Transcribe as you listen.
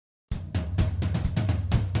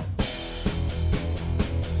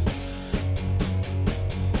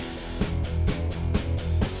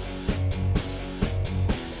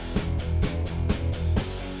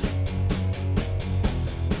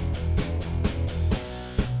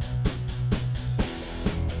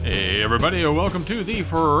Hey everybody, and welcome to the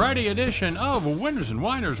Friday edition of Winners and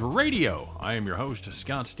Winers Radio. I am your host,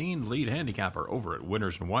 Scott Steen, lead handicapper over at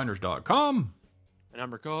winnersandwiners.com. And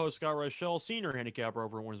I'm your co-host, Scott Reichel, senior handicapper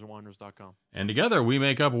over at winnersandwiners.com. And together we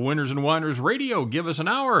make up Winners and Winers Radio. Give us an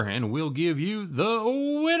hour and we'll give you the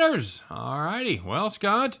winners. Alrighty, well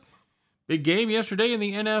Scott, big game yesterday in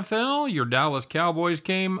the NFL. Your Dallas Cowboys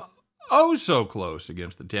came oh so close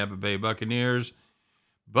against the Tampa Bay Buccaneers.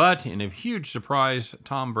 But in a huge surprise,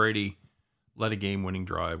 Tom Brady led a game-winning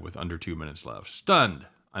drive with under 2 minutes left. Stunned.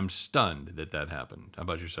 I'm stunned that happened. How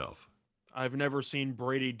about yourself? I've never seen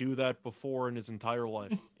Brady do that before in his entire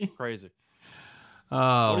life. Crazy.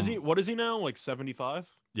 What is he now? Like 75?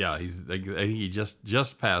 Yeah, he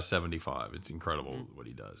just passed 75. It's incredible what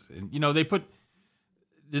he does. And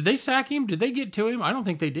did they sack him? Did they get to him? I don't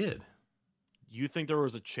think they did. You think there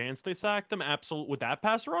was a chance they sacked him? Absolutely. With that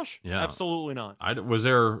pass rush? Yeah. Absolutely not.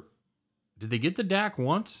 Did they get the Dak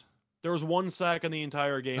once? There was one sack in the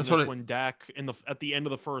entire game. That's when Dak, at the end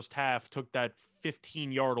of the first half, took that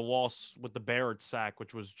 15-yard loss with the Barrett sack,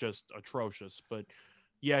 which was just atrocious. But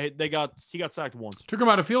yeah, he got sacked once. Took him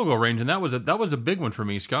out of field goal range, and that was a big one for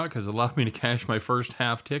me, Scott, because it allowed me to cash my first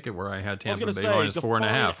half ticket where I had Tampa Bay minus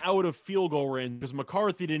 4.5. Out of field goal range, because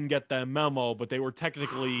McCarthy didn't get that memo, but they were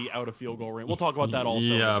technically out of field goal range. We'll talk about that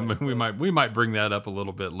also. Yeah, we might bring that up a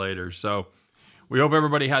little bit later. So we hope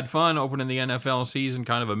everybody had fun opening the NFL season.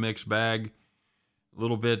 Kind of a mixed bag. A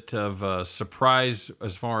little bit of surprise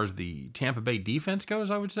as far as the Tampa Bay defense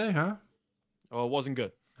goes, I would say, huh? Oh, it wasn't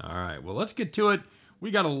good. All right, well, let's get to it. We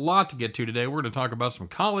got a lot to get to today. We're going to talk about some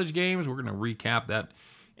college games. We're going to recap that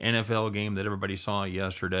NFL game that everybody saw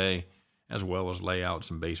yesterday, as well as lay out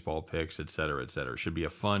some baseball picks, et cetera, et cetera. Should be a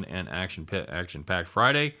fun and action-packed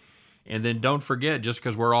Friday. And then don't forget, just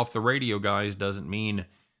because we're off the radio, guys, doesn't mean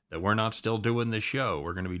that we're not still doing the show.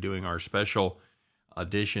 We're going to be doing our special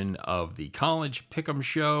edition of the College Pick'em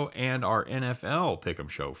Show and our NFL Pick'em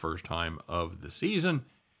Show, first time of the season.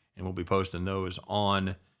 And we'll be posting those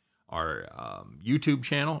on our YouTube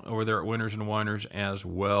channel over there at Winners and Winers, as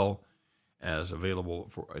well as available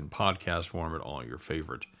in podcast form at all your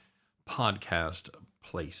favorite podcast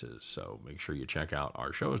places. So make sure you check out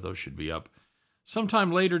our shows. Those should be up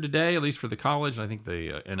sometime later today, at least for the college. I think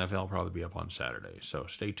the NFL will probably be up on Saturday. So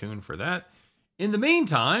stay tuned for that. In the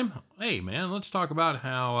meantime, hey, man, let's talk about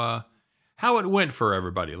how it went for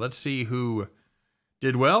everybody. Let's see who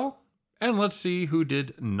did well. And let's see who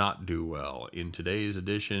did not do well in today's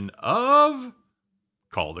edition of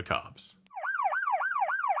Call the Cops.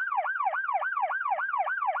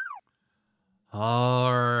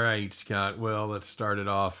 All right, Scott. Well, let's start it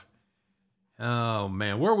off. Oh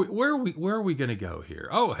man, where are we going to go here?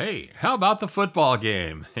 Oh, hey, how about the football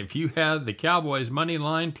game? If you had the Cowboys money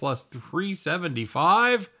line plus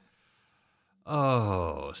 375,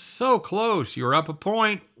 oh, so close. You're up a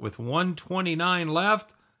point with 129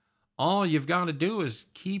 left. All you've got to do is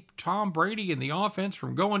keep Tom Brady and the offense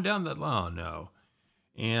from going down that. Oh, no.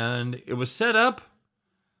 And it was set up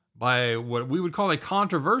by what we would call a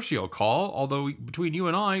controversial call, although between you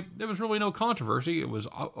and I, there was really no controversy. It was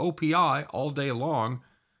OPI all day long.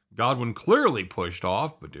 Godwin clearly pushed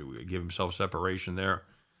off, but to give himself separation there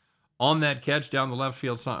on that catch down the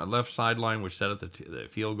left sideline, which set up the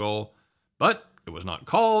field goal. But it was not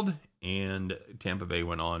called, and Tampa Bay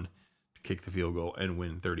went on kick the field goal and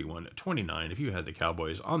win 31-29. If you had the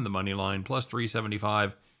Cowboys on the money line plus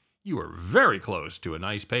 375, you were very close to a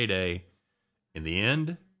nice payday. In the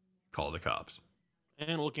end, call the cops.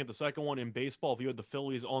 And looking at the second one in baseball, if you had the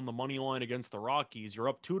Phillies on the money line against the Rockies, you're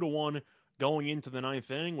up 2-1 going into the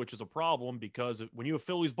ninth inning, which is a problem because when you have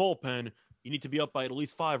Phillies bullpen, you need to be up by at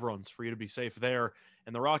least 5 runs for you to be safe there.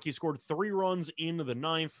 And the Rockies scored 3 runs into the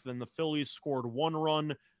ninth. Then the Phillies scored 1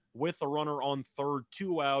 run with a runner on third,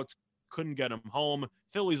 2 outs. Couldn't get him home.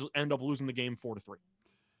 Phillies end up losing the game 4-3.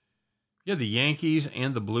 Yeah, the Yankees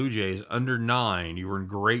and the Blue Jays under 9. You were in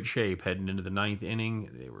great shape heading into the ninth inning.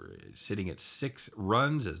 They were sitting at 6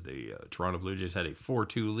 runs as the Toronto Blue Jays had a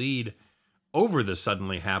 4-2 lead over the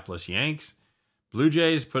suddenly hapless Yanks. Blue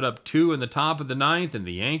Jays put up 2 in the top of the ninth, and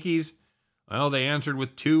the Yankees, well, they answered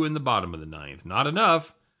with 2 in the bottom of the ninth. Not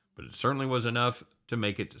enough, but it certainly was enough to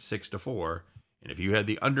make it 6-4. And if you had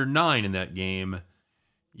the under 9 in that game,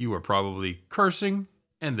 you were probably cursing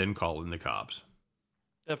and then calling the cops.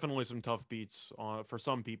 Definitely some tough beats for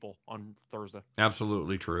some people on Thursday.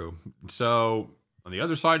 Absolutely true. So, on the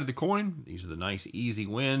other side of the coin, these are the nice, easy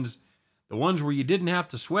wins. The ones where you didn't have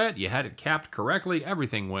to sweat, you had it capped correctly,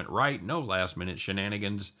 everything went right, no last-minute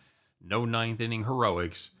shenanigans, no ninth-inning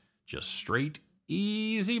heroics, just straight,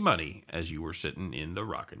 easy money as you were sitting in the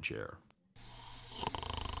rocking chair.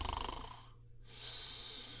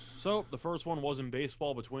 So the first one was in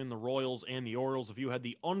baseball between the Royals and the Orioles. If you had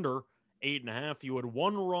the under 8.5, you had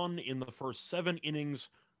 1 run in the first 7 innings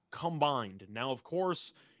combined. Now, of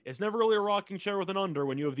course, it's never really a rocking chair with an under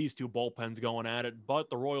when you have these two bullpens going at it,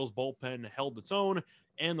 but the Royals bullpen held its own,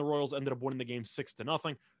 and the Royals ended up winning the game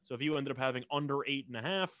 6-0. So if you ended up having under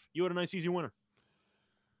 8.5, you had a nice easy winner.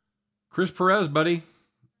 Chris Perez, buddy.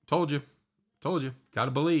 Told you.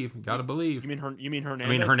 Gotta believe. You mean Hernandez? I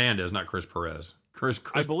mean Hernandez, not Chris Perez.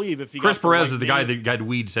 I believe if you Chris got the Perez right is the name, guy that got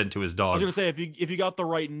weed sent to his I dog. was gonna say if you got the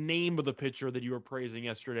right name of the pitcher that you were praising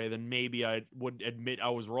yesterday, then maybe I would admit I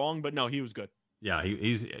was wrong. But no, he was good. Yeah,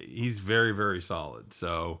 he's very, very solid.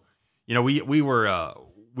 So, we were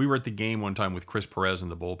at the game one time with Chris Perez in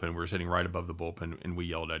the bullpen. We were sitting right above the bullpen, and we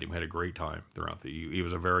yelled at him. We had a great time throughout he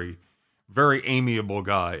was a very, very amiable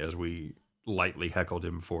guy as we lightly heckled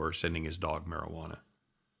him for sending his dog marijuana.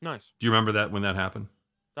 Nice. Do you remember that when that happened?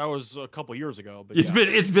 That was a couple years ago, but it's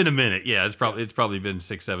been a minute. Yeah, it's probably been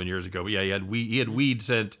 6-7 years ago. But yeah, he had weed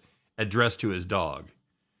sent addressed to his dog,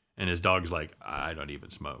 and his dog's like, I don't even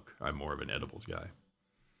smoke. I'm more of an edibles guy.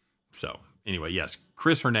 So anyway, yes,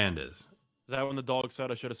 Chris Hernandez. Is that when the dog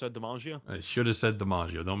said I should have said DiMaggio? I should have said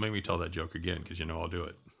DiMaggio. Don't make me tell that joke again, because I'll do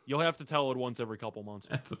it. You'll have to tell it once every couple months.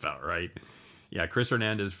 That's about right. Yeah, Chris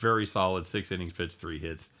Hernandez, very solid. 6 innings pitched, 3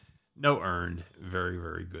 hits. No earned. Very,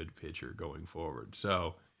 very good pitcher going forward.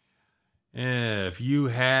 So, if you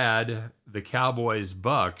had the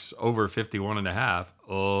Cowboys-Bucks over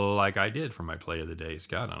 51.5, like I did for my play of the day,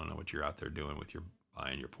 Scott, I don't know what you're out there doing with your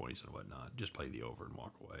buying your points and whatnot. Just play the over and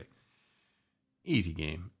walk away. Easy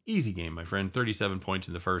game, my friend. 37 points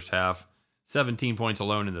in the first half, 17 points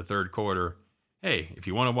alone in the third quarter. Hey, if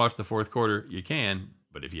you want to watch the fourth quarter, you can.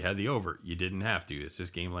 But if you had the over, you didn't have to. This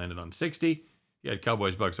game landed on 60. You had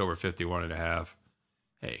Cowboys-Bucks over 51.5.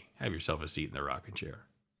 Hey, have yourself a seat in the rocking chair.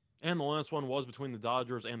 And the last one was between the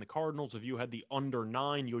Dodgers and the Cardinals. If you had the under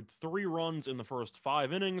 9, you had 3 runs in the first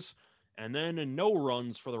 5 innings, and then no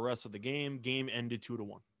runs for the rest of the game. Game ended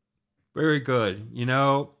 2-1. Very good.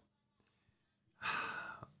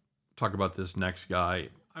 Talk about this next guy.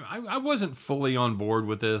 I wasn't fully on board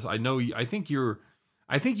with this. I think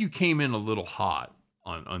you came in a little hot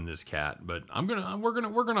on this cat, but we're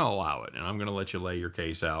gonna allow it, and I'm gonna let you lay your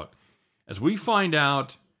case out as we find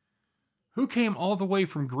out who came all the way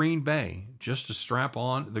from Green Bay just to strap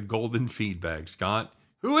on the golden feed bag. Scott,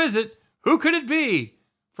 who is it? Who could it be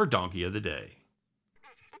for Donkey of the Day?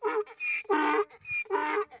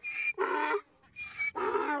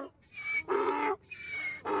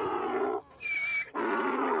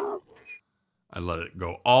 I let it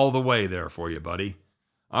go all the way there for you, buddy.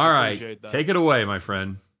 All right, take it away, my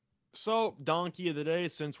friend. So, Donkey of the Day,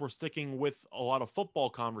 since we're sticking with a lot of football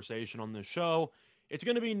conversation on this show, it's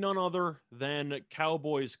going to be none other than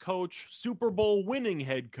Cowboys coach, Super Bowl winning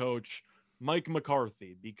head coach, Mike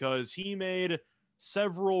McCarthy, because he made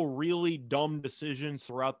several really dumb decisions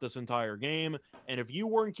throughout this entire game. And if you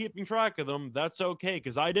weren't keeping track of them, that's okay,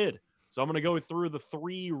 because I did. So I'm going to go through the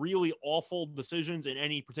 3 really awful decisions in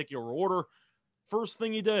any particular order. First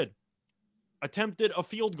thing he did, attempted a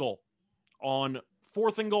field goal on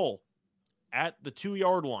 4th and goal at the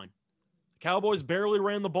 2-yard line. The Cowboys barely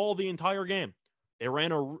ran the ball the entire game. They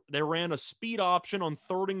ran a speed option on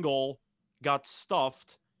 3rd and goal, got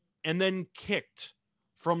stuffed, and then kicked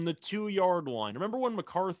from the 2-yard line. Remember when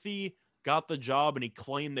McCarthy got the job and he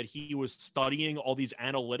claimed that he was studying all these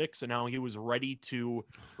analytics and how he was ready to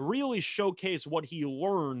really showcase what he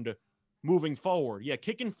learned moving forward? Yeah,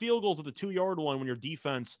 kicking field goals at the 2-yard line when your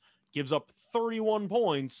defense gives up 31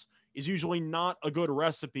 points is usually not a good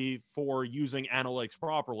recipe for using analytics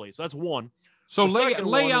properly. So that's one. So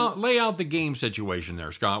lay out the game situation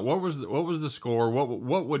there, Scott. What was the score?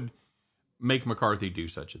 What would make McCarthy do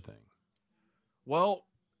such a thing? Well,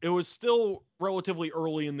 it was still relatively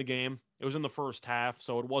early in the game. It was in the first half,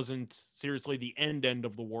 so it wasn't seriously the end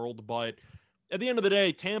of the world. But at the end of the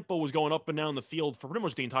day, Tampa was going up and down the field for pretty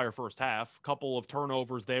much the entire first half. A couple of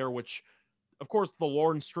turnovers there, which, of course, the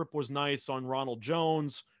Lawrence strip was nice on Ronald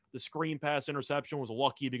Jones. The screen pass interception was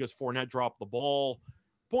lucky because Fournette dropped the ball.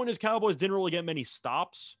 Point is, Cowboys didn't really get many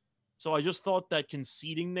stops. So I just thought that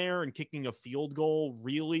conceding there and kicking a field goal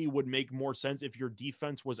really would make more sense if your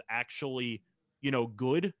defense was actually,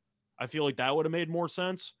 good. I feel like that would have made more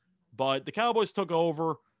sense. But the Cowboys took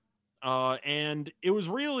over, and it was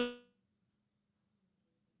really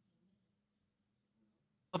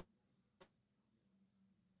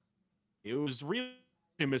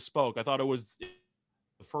misspoke. I thought it was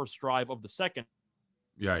the first drive of the second.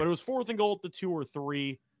 Yeah. But it was 4th and goal at the 2 or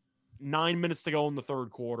 3, 9 minutes to go in the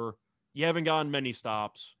third quarter. You haven't gotten many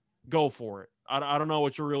stops. go for it. I don't know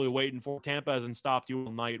what you're really waiting for. Tampa hasn't stopped you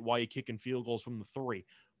all night. Why are you kicking field goals from the 3?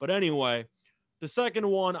 But anyway, the second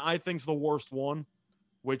one I think is the worst one,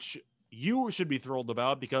 which you should be thrilled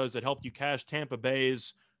about because it helped you cash Tampa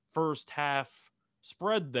Bay's first half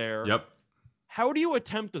spread there. Yep. How do you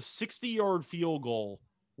attempt a 60-yard field goal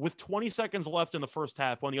with 20 seconds left in the first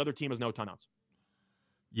half when the other team has no timeouts?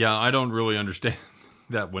 Yeah, I don't really understand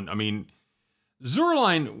that one. I mean,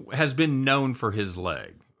 Zerline has been known for his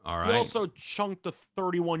leg. All right. He also chunked a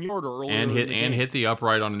 31-yarder earlier and hit the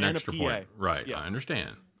upright on an and extra a point. Right. Yeah. I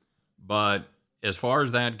understand. But as far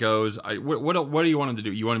as that goes, what do you want him to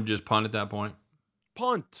do? You want him to just punt at that point?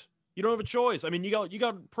 Punt. You don't have a choice. I mean, you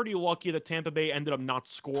got pretty lucky that Tampa Bay ended up not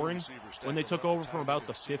scoring when they took over from about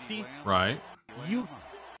the 50. Right. You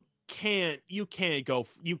can't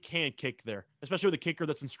kick there, especially with a kicker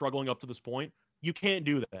that's been struggling up to this point. You can't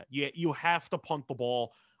do that. You have to punt the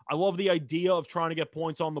ball. I love the idea of trying to get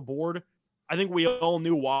points on the board. I think we all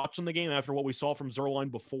knew watching the game after what we saw from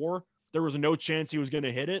Zerline before, there was no chance he was going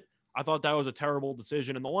to hit it. I thought that was a terrible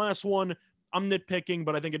decision. And the last one, I'm nitpicking,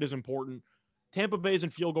 but I think it is important. Tampa Bay's in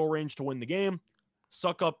field goal range to win the game.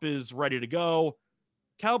 Suckup is ready to go.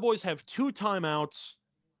 Cowboys have 2 timeouts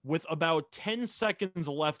with about 10 seconds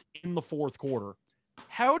left in the fourth quarter.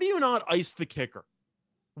 How do you not ice the kicker?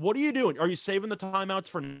 What are you doing? Are you saving the timeouts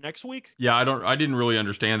for next week? Yeah, I didn't really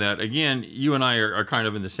understand that. Again, you and I are kind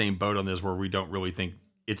of in the same boat on this where we don't really think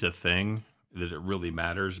it's a thing, that it really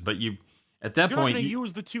matters. But at that You're point, not going to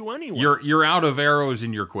use the 2 anyway. You're out of arrows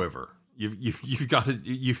in your quiver. You've got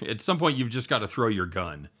to at some point you've just got to throw your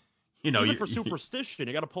gun. Even for superstition,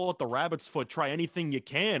 you got to pull out the rabbit's foot, try anything you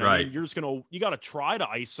can. Right. I mean, you got to try to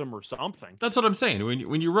ice them or something. That's what I'm saying.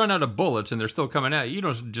 When you run out of bullets and they're still coming at you, you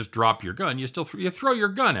don't just drop your gun. You throw your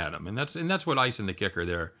gun at them, and that's what icing the kicker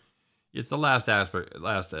there. It's the last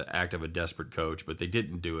act of a desperate coach, but they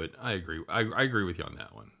didn't do it. I agree. I agree with you on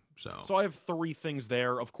that one. So I have 3 things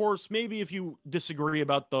there. Of course, maybe if you disagree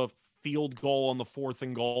about the field goal on the 4th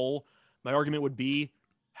and goal, my argument would be,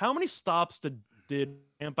 how many stops did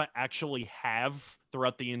Tampa actually have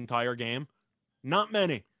throughout the entire game? Not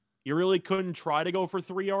many. You really couldn't try to go for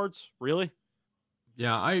 3 yards? Really?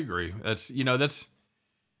 Yeah, I agree. It's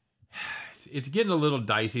getting a little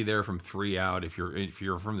dicey there from 3 out. If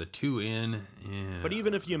you're from the 2 in, yeah. But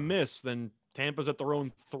even if you miss, then Tampa's at their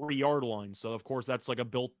own 3-yard line. So of course that's like a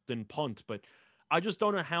built-in punt. But I just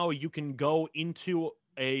don't know how you can go into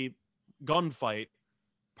a gunfight,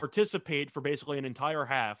 participate for basically an entire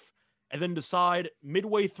half, and then decide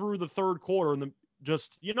midway through the third quarter and then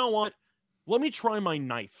just, you know what? Let me try my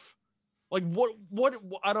knife. Like what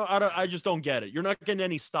I just don't get it. You're not getting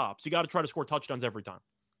any stops. You got to try to score touchdowns every time.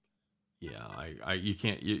 Yeah, you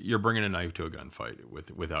can't. You're bringing a knife to a gunfight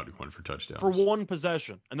without going for touchdowns for one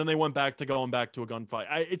possession, and then they went back to going back to a gunfight.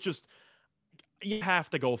 You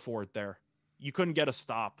have to go for it there. You couldn't get a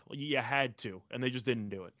stop. You had to, and they just didn't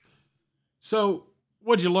do it. So,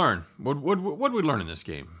 what'd you learn? What'd we learn in this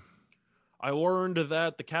game? I learned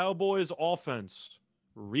that the Cowboys' offense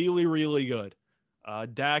really, really good.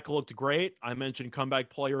 Dak looked great. I mentioned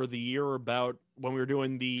comeback player of the year about when we were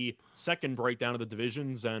doing the second breakdown of the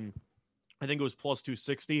divisions, and I think it was plus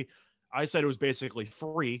 260. I said it was basically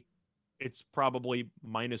free. It's probably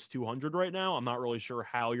minus 200 right now. I'm not really sure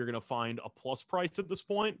how you're going to find a plus price at this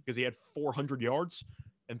point because he had 400 yards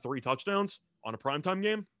and 3 touchdowns on a primetime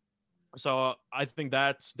game. So I think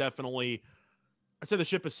that's definitely, I'd say the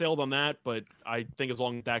ship has sailed on that, but I think as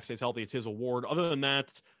long as Dak stays healthy, it's his award. Other than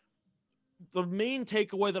that, the main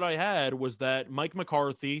takeaway that I had was that Mike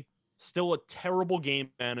McCarthy, still a terrible game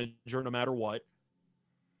manager no matter what.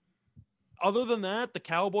 Other than that, the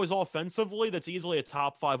Cowboys offensively, that's easily a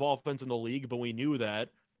top 5 offense in the league, but we knew that.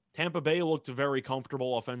 Tampa Bay looked very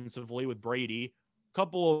comfortable offensively with Brady. A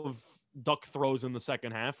couple of duck throws in the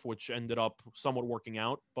second half, which ended up somewhat working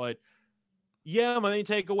out. But yeah, my main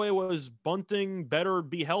takeaway was Bunting better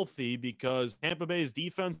be healthy because Tampa Bay's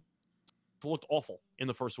defense looked awful in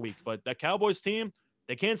the first week. But that Cowboys team,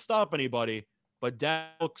 they can't stop anybody. But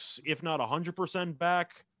Dak looks, if not 100%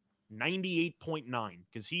 back, 98.9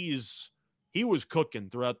 because he was cooking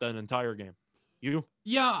throughout that entire game. You?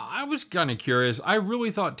 Yeah, I was kind of curious. I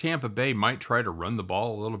really thought Tampa Bay might try to run the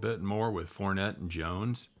ball a little bit more with Fournette and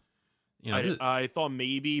Jones. You know, I thought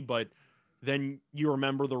maybe, but then you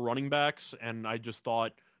remember the running backs, and I just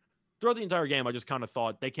thought throughout the entire game, I just kind of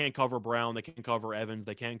thought they can't cover Brown, they can't cover Evans,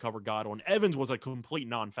 they can't cover Godwin. Evans was a complete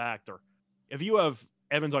non-factor. If you have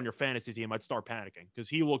Evans on your fantasy team, I'd start panicking because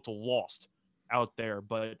he looked lost out there,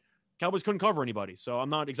 but Cowboys couldn't cover anybody. So I'm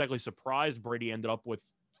not exactly surprised Brady ended up with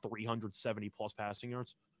 370 plus passing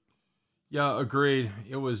yards. Yeah, agreed.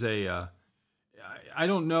 It was I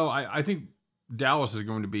don't know. I think Dallas is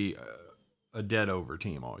going to be a dead over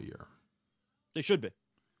team all year. They should be.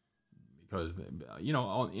 Because,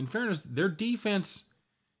 in fairness, their defense,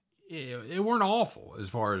 it weren't awful as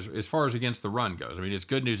far as against the run goes. I mean, it's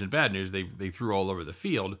good news and bad news. They threw all over the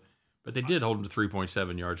field, but they did hold them to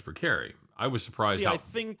 3.7 yards per carry. I was surprised. I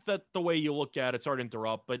think that the way you look at it, sorry to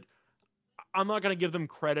interrupt, but I'm not going to give them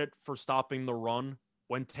credit for stopping the run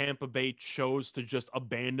when Tampa Bay chose to just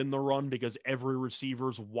abandon the run because every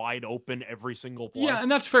receiver's wide open every single play. Yeah,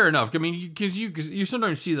 and that's fair enough. I mean, because you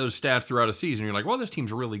sometimes see those stats throughout a season. You're like, well, this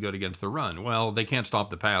team's really good against the run. Well, they can't stop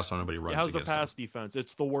the pass, so nobody runs. How's the pass defense?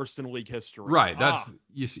 It's the worst in league history. Right. That's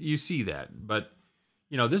you see that, but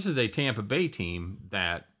this is a Tampa Bay team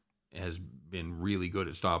that has been really good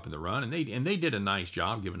at stopping the run, and they did a nice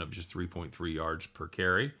job giving up just 3.3 yards per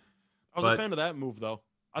carry. I was a fan of that move, though.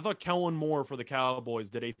 I thought Kellen Moore for the Cowboys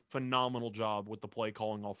did a phenomenal job with the play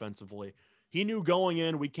calling offensively. He knew going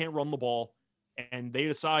in, we can't run the ball, and they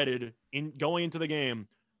decided in going into the game,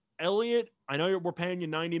 Elliott, I know we're paying you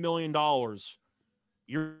 $90 million.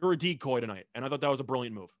 You're a decoy tonight, and I thought that was a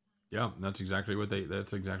brilliant move. Yeah, that's exactly what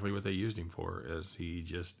they used him for. As he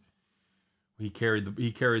carried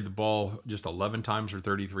the ball just 11 times for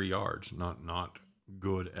 33 yards. Not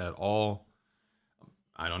good at all.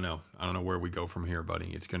 I don't know where we go from here,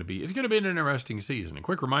 buddy. It's going to be an interesting season. A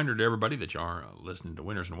quick reminder to everybody that you are listening to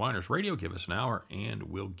Winners and Winers Radio. Give us an hour, and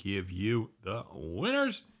we'll give you the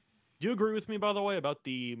winners. Do you agree with me, by the way, about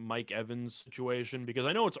the Mike Evans situation? Because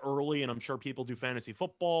I know it's early, and I'm sure people do fantasy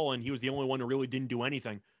football, and he was the only one who really didn't do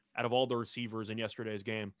anything out of all the receivers in yesterday's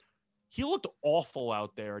game. He looked awful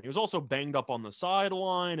out there, and he was also banged up on the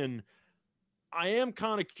sideline, and I am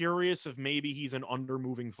kind of curious if maybe he's an under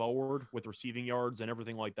moving forward with receiving yards and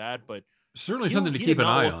everything like that, but certainly something to keep an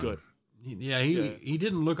eye on. Good. He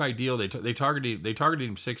didn't look ideal. They targeted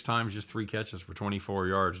him 6 times, just 3 catches for 24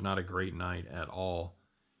 yards. Not a great night at all.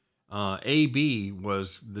 AB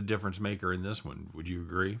was the difference maker in this one. Would you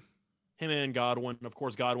agree? Him and Godwin. Of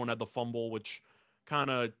course, Godwin had the fumble, which kind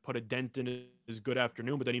of put a dent in his good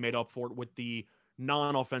afternoon, but then he made up for it with the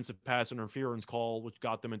non-offensive pass interference call, which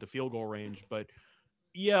got them into field goal range. But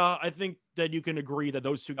yeah, I think that you can agree that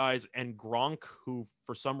those two guys and Gronk, who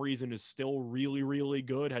for some reason is still really, really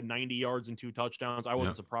good, had 90 yards and 2 touchdowns. I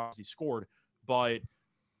wasn't surprised he scored. But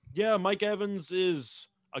yeah, Mike Evans is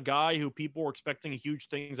a guy who people were expecting huge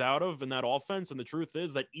things out of in that offense. And the truth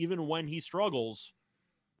is that even when he struggles,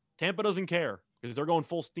 Tampa doesn't care because they're going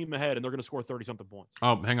full steam ahead and they're going to score 30-something points.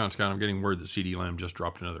 Oh, hang on, Scott. I'm getting word that CeeDee Lamb just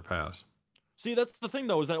dropped another pass. See, that's the thing,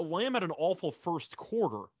 though, is that Lamb had an awful first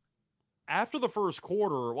quarter. After the first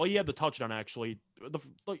quarter, well, he had the touchdown, actually.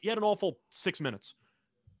 He had an awful 6 minutes.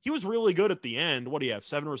 He was really good at the end. What do you have,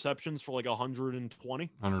 7 receptions for like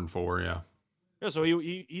 120? 104, yeah. Yeah, so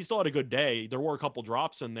he still had a good day. There were a couple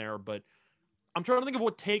drops in there, but I'm trying to think of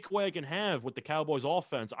what takeaway I can have with the Cowboys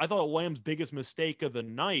offense. I thought Lamb's biggest mistake of the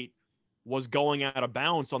night was going out of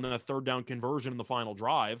bounds on that 3rd down conversion in the final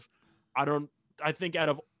drive. I think out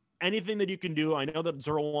of anything that you can do, I know that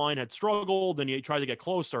Zerline had struggled and he tried to get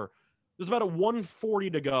closer. There's about a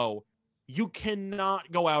 140 to go. You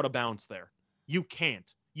cannot go out of bounds there. You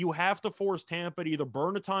can't. You have to force Tampa to either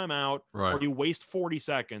burn a timeout or you waste 40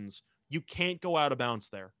 seconds. You can't go out of bounds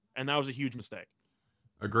there. And that was a huge mistake.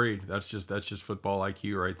 Agreed. That's just football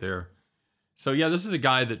IQ right there. So yeah, this is a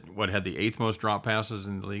guy that had the 8th most drop passes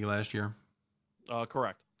in the league last year.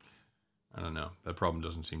 Correct. I don't know. That problem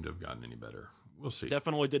doesn't seem to have gotten any better. We'll see.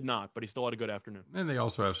 Definitely did not, but he still had a good afternoon. And they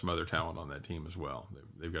also have some other talent on that team as well.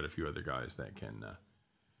 They've got a few other guys that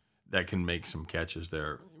can make some catches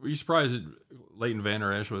there. Were you surprised that Leighton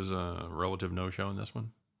Vander Esch was a relative no-show in this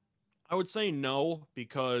one? I would say no,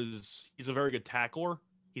 because he's a very good tackler.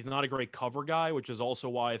 He's not a great cover guy, which is also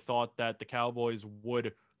why I thought that the Cowboys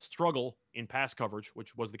would struggle in pass coverage,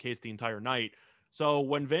 which was the case the entire night. So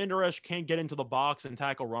when Vander Esch can't get into the box and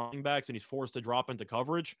tackle running backs and he's forced to drop into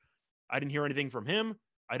coverage, I didn't hear anything from him.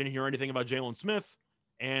 I didn't hear anything about Jalen Smith.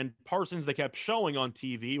 And Parsons, they kept showing on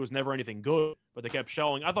TV, was never anything good, but they kept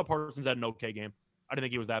showing. I thought Parsons had an okay game. I didn't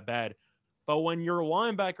think he was that bad. But when your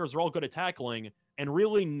linebackers are all good at tackling and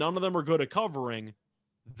really none of them are good at covering,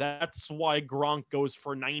 that's why Gronk goes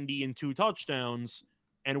for 90 and 2 touchdowns,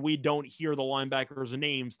 and we don't hear the linebackers'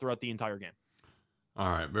 names throughout the entire game. All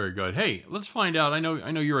right, very good. Hey, let's find out. I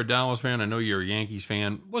know you're a Dallas fan. I know you're a Yankees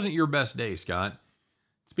fan. Wasn't your best day, Scott?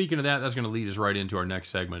 Speaking of that, that's going to lead us right into our next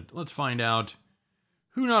segment. Let's find out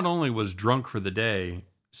who not only was drunk for the day,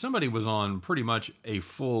 somebody was on pretty much a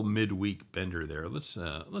full midweek bender there. Let's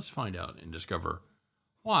find out and discover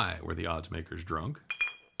why were the odds makers drunk.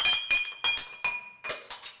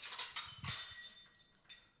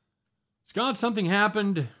 Scott, something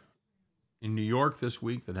happened in New York this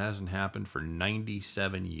week that hasn't happened for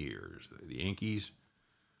 97 years. The Yankees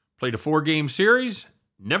played a 4-game series,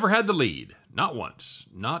 never had the lead. Not once.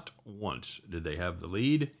 Not once did they have the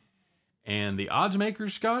lead. And the odds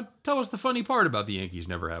makers, Scott, tell us the funny part about the Yankees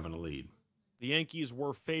never having a lead. The Yankees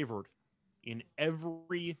were favored in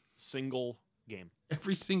every single game.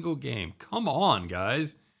 Every single game. Come on,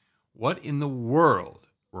 guys. What in the world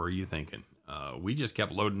were you thinking? We just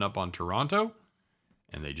kept loading up on Toronto,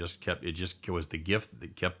 and it just was the gift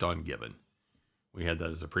that kept on giving. We had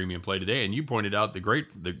that as a premium play today, and you pointed out that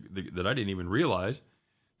I didn't even realize.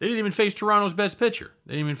 They didn't even face Toronto's best pitcher.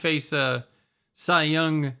 They didn't even face Cy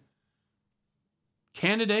Young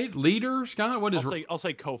candidate, leader, Scott? I'll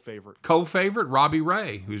say co-favorite. Co-favorite, Robbie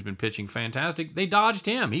Ray, who's been pitching fantastic. They dodged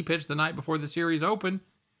him. He pitched the night before the series opened.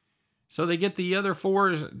 So they get the other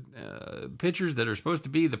 4 pitchers that are supposed to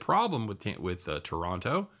be the problem with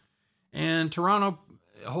Toronto. And Toronto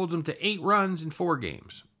holds them to 8 runs in 4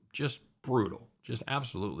 games. Just brutal. Just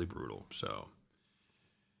absolutely brutal. So,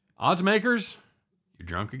 odds makers, you're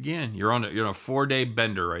drunk again. You're on a 4-day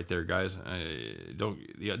bender right there, guys. Don't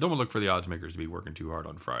look for the odds makers to be working too hard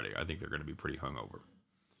on Friday. I think they're going to be pretty hungover.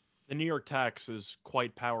 The New York tax is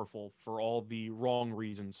quite powerful for all the wrong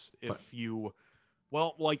reasons.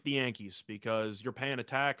 Like the Yankees, because you're paying a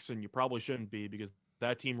tax and you probably shouldn't be, because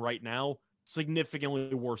that team right now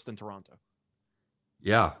significantly worse than Toronto.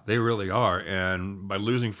 Yeah, they really are. And by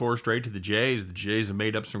losing 4 straight to the Jays have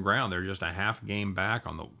made up some ground. They're just a half game back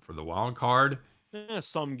for the wild card.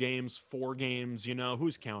 Some games, 4 games,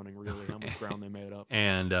 who's counting really how much ground they made up.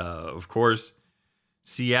 And, of course,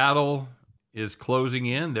 Seattle is closing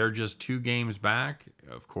in. They're just 2 games back.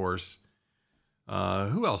 Of course,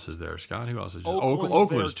 who else is there, Scott? Who else is there?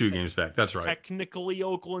 Oakland's 2 games back. That's right. Technically,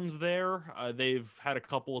 Oakland's there. They've had a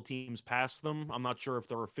couple of teams pass them. I'm not sure if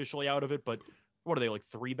they're officially out of it, but what are they, like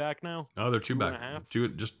 3 back now? No, they're 2 back.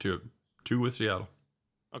 2 with Seattle.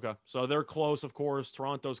 Okay, so they're close, of course.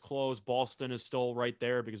 Toronto's close. Boston is still right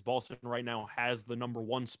there because Boston right now has the number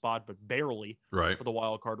 1 spot, but barely for the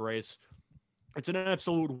wild card race. It's an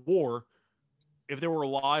absolute war. If there were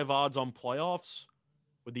live odds on playoffs,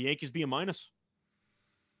 would the Yankees be a minus?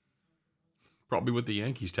 Probably with the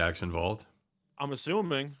Yankees tax involved. I'm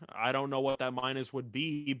assuming. I don't know what that minus would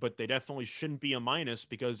be, but they definitely shouldn't be a minus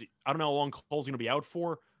because I don't know how long Cole's going to be out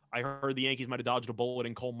for. I heard the Yankees might have dodged a bullet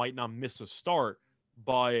and Cole might not miss a start,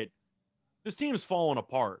 but this team's falling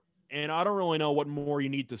apart. And I don't really know what more you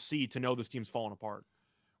need to see to know this team's falling apart.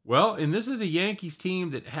 Well, and this is a Yankees team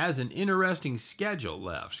that has an interesting schedule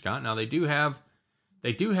left, Scott. Now they do have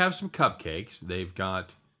some cupcakes. They've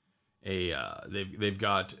got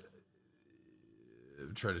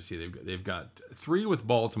I'm trying to see. They've got 3 with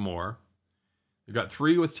Baltimore, they've got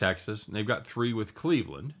 3 with Texas, and they've got 3 with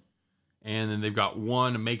Cleveland, and then they've got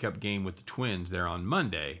 1 makeup game with the Twins there on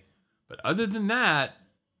Monday. But other than that,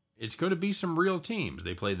 it's going to be some real teams.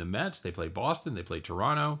 They play the Mets, they play Boston, they play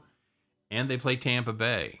Toronto, and they play Tampa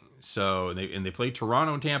Bay. So they play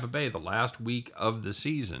Toronto and Tampa Bay the last week of the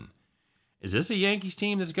season. Is this a Yankees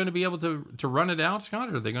team that's going to be able to run it out, Scott,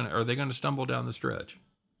 or are they going to stumble down the stretch?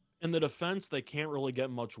 In the defense, they can't really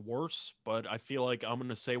get much worse, but I feel like I'm going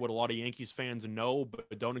to say what a lot of Yankees fans know,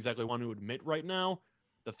 but don't exactly want to admit right now.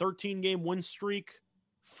 The 13-game win streak,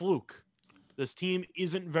 fluke. This team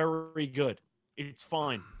isn't very good. It's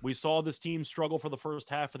fine. We saw this team struggle for the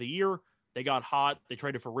first half of the year. They got hot. They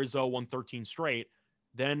traded for Rizzo, won 13 straight.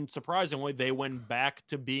 Then, surprisingly, they went back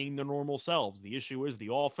to being their normal selves. The issue is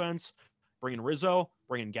the offense, bringing Rizzo,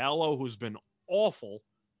 bringing Gallo, who's been awful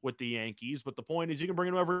with the Yankees, but the point is you can bring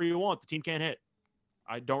in whoever you want. The team can't hit.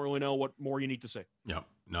 I don't really know what more you need to say. Yeah,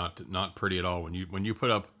 not pretty at all. When you put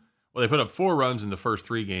up, they put up 4 runs in the first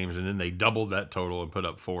 3 games, and then they doubled that total and put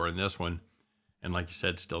up 4 in this one. And like you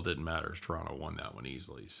said, still didn't matter as Toronto won that one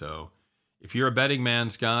easily. So if you're a betting man,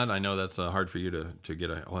 Scott, I know that's hard for you to get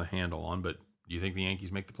a handle on, but do you think the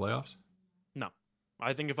Yankees make the playoffs? No.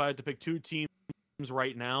 I think if I had to pick 2 teams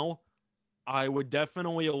right now, I would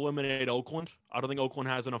definitely eliminate Oakland. I don't think Oakland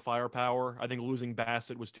has enough firepower. I think losing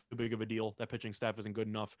Bassett was too big of a deal. That pitching staff isn't good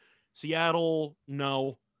enough. Seattle,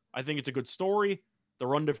 no. I think it's a good story. The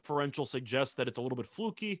run differential suggests that it's a little bit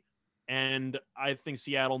fluky, and I think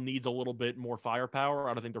Seattle needs a little bit more firepower.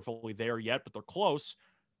 I don't think they're fully there yet, but they're close.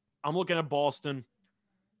 I'm looking at Boston,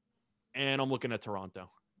 and I'm looking at Toronto.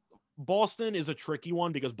 Boston is a tricky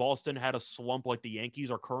one because Boston had a slump like the Yankees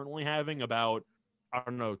are currently having about,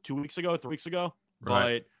 2 weeks ago, 3 weeks ago.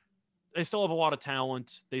 Right. But they still have a lot of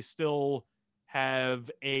talent. They still have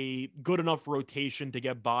a good enough rotation to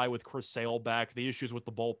get by with Chris Sale back. The issues with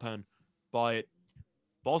the bullpen. But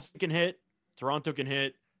Boston can hit. Toronto can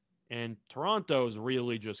hit. and Toronto's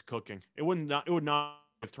really just cooking. It would not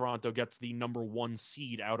if Toronto gets the number 1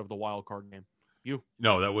 seed out of the wild card game. You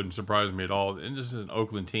No, that wouldn't surprise me at all. And this is an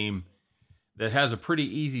Oakland team that has a pretty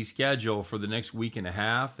easy schedule for the next week and a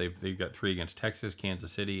half. They've got 3 against Texas,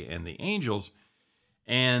 Kansas City, and the Angels.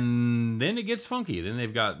 And then it gets funky. Then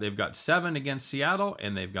they've got 7 against Seattle,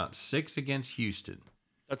 and they've got 6 against Houston.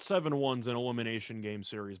 That's 7-1's an elimination game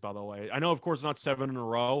series, by the way. I know, of course, it's not 7 in a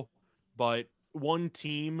row, but one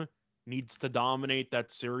team needs to dominate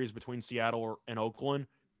that series between Seattle and Oakland.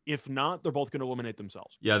 If not, they're both going to eliminate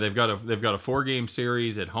themselves. Yeah, they've got a 4-game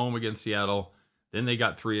series at home against Seattle. Then they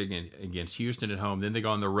got 3 against Houston at home. Then they go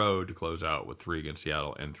on the road to close out with 3 against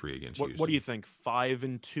Seattle and 3 against Houston. What do you think?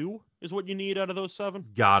 5-2 is what you need out of those 7?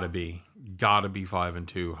 Gotta be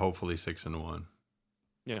 5-2. Hopefully 6-1.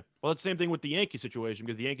 Yeah. Well, that's the same thing with the Yankee situation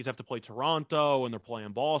because the Yankees have to play Toronto and they're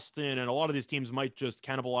playing Boston, and a lot of these teams might just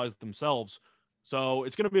cannibalize themselves. So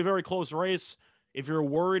it's going to be a very close race. If you're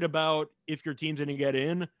worried about if your team's going to get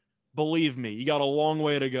in, believe me, you got a long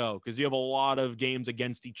way to go because you have a lot of games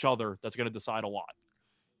against each other that's going to decide a lot.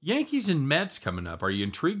 Yankees and Mets coming up. Are you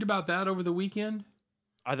intrigued about that over the weekend?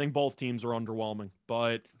 I think both teams are underwhelming,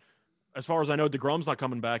 but as far as I know, DeGrom's not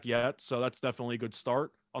coming back yet, so that's definitely a good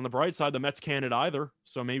start. On the bright side, the Mets can't hit either,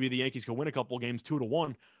 so maybe the Yankees could win a couple of games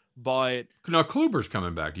 2-1. But now Kluber's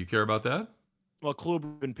coming back. Do you care about that? Well,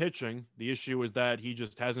 Kluber's been pitching. The issue is that he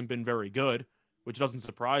just hasn't been very good, which doesn't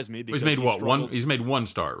surprise me because he's made one. He's made 1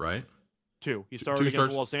 start, right? 2. He started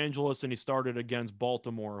against Los Angeles and he started against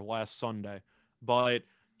Baltimore last Sunday, but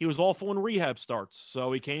he was awful in rehab starts.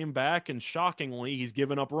 So he came back and shockingly, he's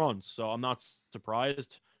given up runs. So I'm not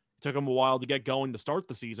surprised. It took him a while to get going to start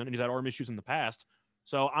the season, and he's had arm issues in the past.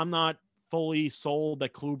 So I'm not fully sold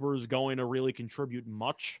that Kluber is going to really contribute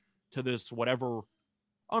much to this whatever.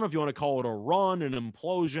 I don't know if you want to call it a run, an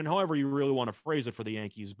implosion, however you really want to phrase it for the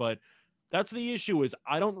Yankees. But that's the issue is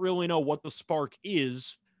I don't really know what the spark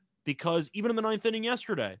is because even in the 9th inning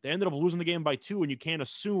yesterday, they ended up losing the game by 2, and you can't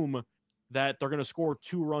assume that they're going to score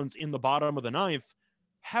 2 runs in the bottom of the 9th.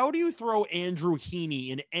 How do you throw Andrew Heaney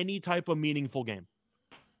in any type of meaningful game?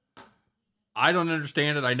 I don't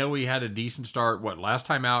understand it. I know he had a decent start. Last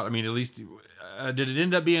time out? I mean, at least did it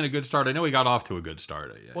end up being a good start? I know he got off to a good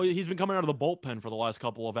start. Well, he's been coming out of the bullpen for the last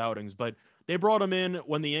couple of outings, but they brought him in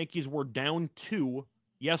when the Yankees were down 2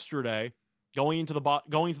 yesterday, going into the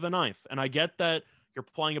 9th. And I get that you're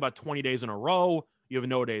playing about 20 days in a row. You have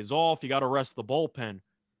no days off. You got to rest the bullpen.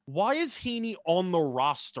 Why is Heaney on the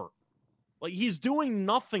roster? Like, he's doing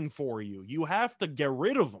nothing for you. You have to get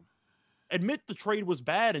rid of him. Admit the trade was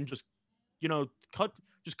bad and just cut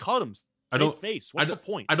him. What's the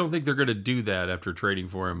point? I don't think they're going to do that after trading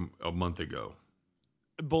for him a month ago.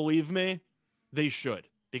 Believe me, they should,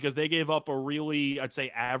 because they gave up a really, I'd say,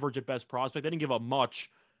 average at best prospect. They didn't give up much.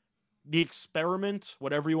 The experiment,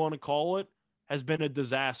 whatever you want to call it, has been a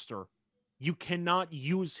disaster. You cannot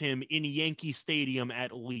use him in Yankee Stadium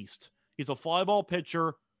at least. He's a fly ball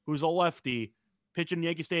pitcher who's a lefty pitching in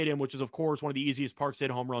Yankee Stadium, which is, of course, one of the easiest parks to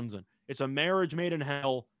hit home runs in. It's a marriage made in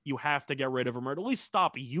hell. You have to get rid of him or at least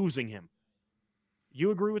stop using him.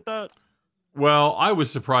 You agree with that? Well, I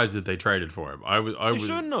was surprised that they traded for him. They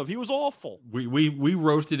shouldn't have. He was awful. We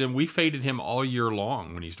roasted him. We faded him all year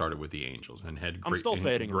long when he started with the Angels and had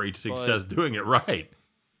great success doing it right.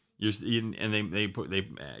 And they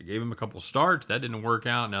gave him a couple starts that didn't work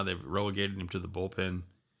out. Now they've relegated him to the bullpen.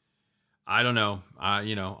 I don't know.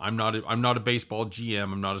 I'm not a baseball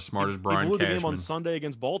GM. I'm not as smart as Brian Cashman. He blew the game on Sunday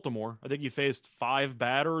against Baltimore. I think he faced 5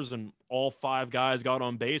 batters, and all 5 guys got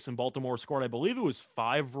on base, and Baltimore scored, I believe it was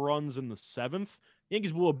 5 runs in the 7th. The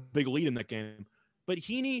Yankees blew a big lead in that game. But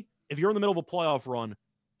Heaney, if you're in the middle of a playoff run,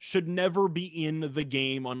 should never be in the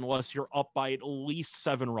game unless you're up by at least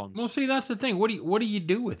 7 runs. Well, see, that's the thing. What do you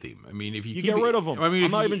do with him? I mean, if you get rid of him. I mean,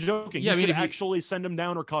 I'm not even joking. You should actually send him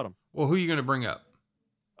down or cut him. Well, who are you going to bring up?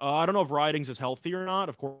 I don't know if Ridings is healthy or not.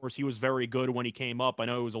 Of course, he was very good when he came up. I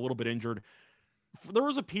know he was a little bit injured. There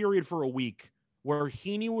was a period for a week where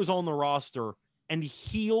Heaney was on the roster and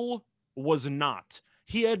Heel was not.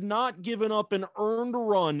 He had not given up an earned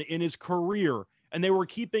run in his career, and they were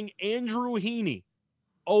keeping Andrew Heaney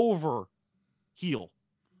over Heel.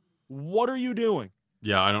 What are you doing?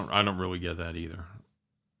 Yeah, I don't really get that either.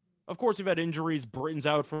 Of course, you've had injuries. Britton's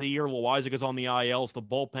out for the year. Loizaga's on the IL, so the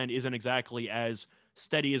bullpen isn't exactly as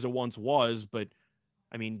steady as it once was. But,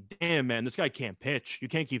 I mean, damn, man, this guy can't pitch. You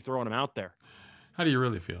can't keep throwing him out there. How do you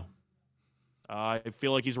really feel? I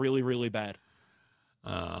feel like he's really, really bad.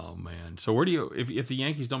 Oh, man. So where do you, if the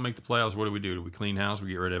Yankees don't make the playoffs, what do we do? Do we clean house? We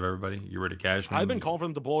get rid of everybody? Get rid of Cashman? I've been calling for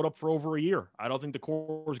them to blow it up for over a year. I don't think the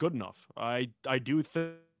core is good enough. I do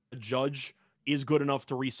think the Judge is good enough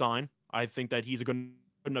to re-sign. I think that he's a good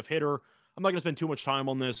enough hitter. I'm not going to spend too much time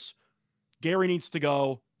on this. Gary needs to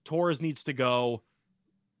go. Torres needs to go.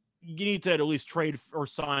 You need to at least trade or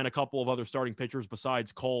sign a couple of other starting pitchers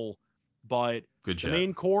besides Cole. But Good the chat.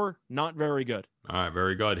 main core, not very good. All right,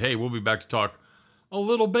 very good. Hey, we'll be back to talk a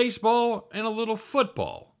little baseball and a little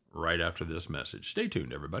football right after this message. Stay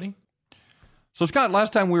tuned, everybody. So, Scott,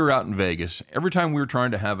 last time we were out in Vegas, every time we were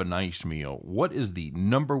trying to have a nice meal, what is the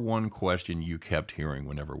number one question you kept hearing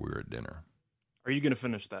whenever we were at dinner? Are you going to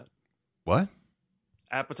finish that? What?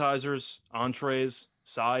 Appetizers, entrees,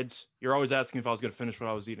 sides. You're always asking if I was going to finish what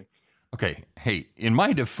I was eating. Okay, hey, in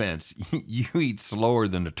my defense, you eat slower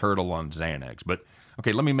than a turtle on Xanax. But,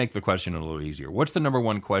 okay, let me make the question a little easier. What's the number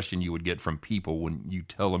one question you would get from people when you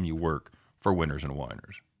tell them you work for Winners and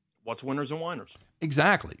Winers? What's Winners and Winers?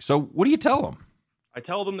 Exactly. So what do you tell them? I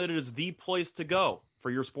tell them that it is the place to go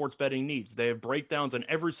for your sports betting needs. They have breakdowns on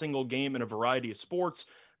every single game in a variety of sports,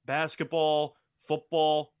 basketball,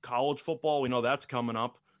 football, college football. We know that's coming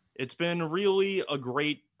up. It's been really a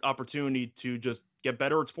great opportunity to just get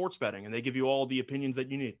better at sports betting, and they give you all the opinions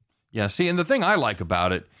that you need. Yeah, see, and the thing I like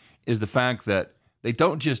about it is the fact that they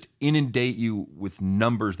don't just inundate you with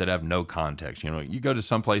numbers that have no context. You know, you go to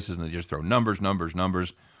some places and they just throw numbers,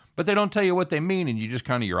 but they don't tell you what they mean, and you just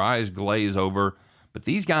kind of, your eyes glaze over. But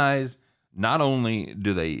these guys, not only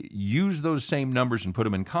do they use those same numbers and put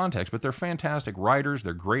them in context, but they're fantastic writers.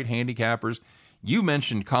 They're great handicappers. You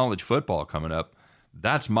mentioned college football coming up.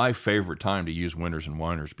 That's my favorite time to use Winners and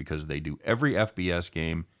Winers because they do every FBS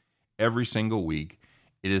game every single week.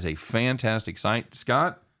 It is a fantastic site.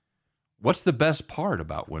 Scott, what's the best part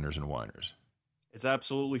about Winners and Winers? It's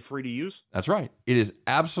absolutely free to use. That's right. It is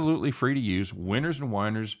absolutely free to use.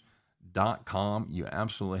 winnersandwiners.com. You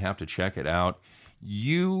absolutely have to check it out.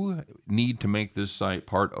 You need to make this site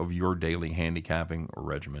part of your daily handicapping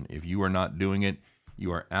regimen. If you are not doing it,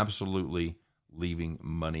 you are absolutely leaving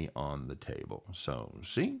money on the table. So,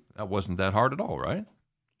 see, that wasn't that hard at all, right?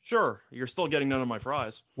 Sure, you're still getting none of my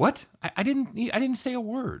fries. What? I didn't say a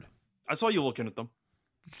word. I saw you looking at them.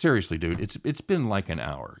 Seriously, dude, it's been like an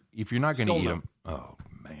hour. If you're not going to Still eat no. them, oh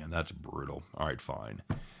man, that's brutal. All right, fine.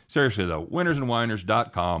 Seriously though,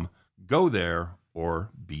 winnersandwiners.com. Go there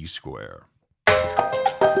or be square.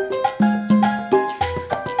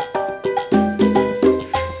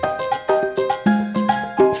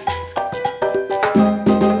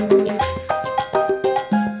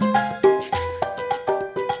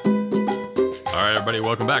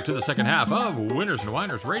 Welcome back to the second half of Winners and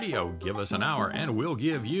Winers Radio. Give us an hour and we'll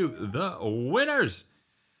give you the winners.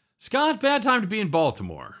 Scott, bad time to be in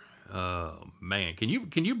Baltimore. Oh man, can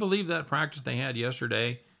you believe that practice they had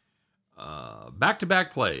yesterday?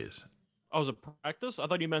 Back-to-back plays. Oh, was it practice? I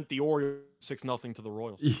thought you meant the Orioles 6-0 to the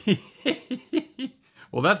Royals.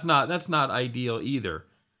 Well, that's not ideal either.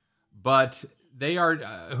 But they are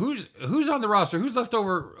who's on the roster? Who's left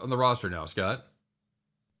over on the roster now, Scott?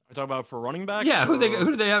 I talk about for running backs. Yeah, who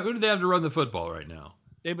do they have to run the football right now?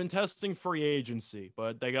 They've been testing free agency,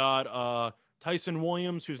 but they got Tyson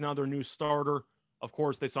Williams, who's now their new starter. Of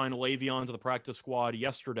course, they signed Le'Veon to the practice squad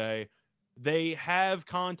yesterday. They have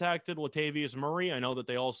contacted Latavius Murray. I know that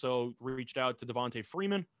they also reached out to Devontae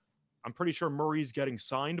Freeman. I'm pretty sure Murray's getting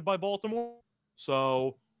signed by Baltimore.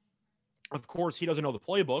 So, of course, he doesn't know the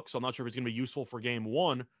playbook, so I'm not sure if it's going to be useful for game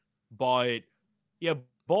one. But, yeah,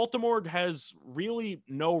 Baltimore has really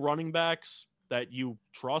no running backs that you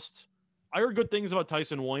trust. I heard good things about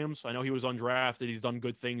Tyson Williams. I know he was undrafted. He's done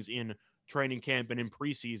good things in training camp and in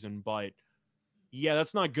preseason, but yeah,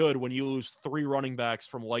 that's not good when you lose 3 running backs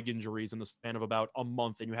from leg injuries in the span of about a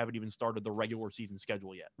month and you haven't even started the regular season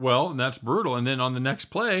schedule yet. Well, and that's brutal. And then on the next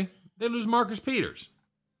play, they lose Marcus Peters.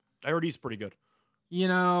 I heard he's pretty good. You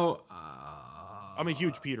know, I'm a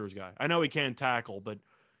huge Peters guy. I know he can't tackle, but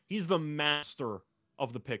he's the master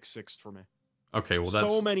of the pick six for me. Okay, well, that's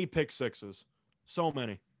so many pick sixes. So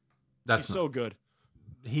many. He's so good.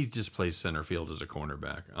 He just plays center field as a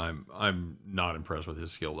cornerback. I'm not impressed with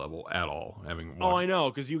his skill level at all. Oh, I know,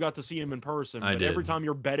 because you got to see him in person. I but did. Every time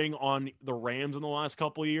you're betting on the Rams in the last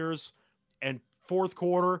couple of years, and fourth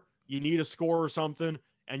quarter, you need a score or something,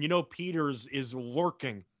 and you know Peters is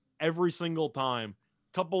lurking every single time.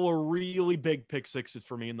 Couple of really big pick sixes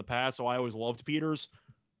for me in the past, so I always loved Peters.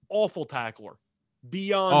 Awful tackler.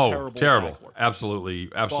 Beyond terrible. Tackler. Absolutely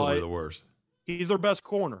the worst. He's their best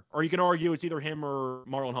corner. Or you can argue it's either him or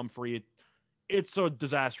Marlon Humphrey. It's a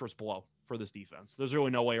disastrous blow for this defense. There's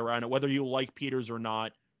really no way around it. Whether you like Peters or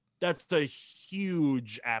not, that's a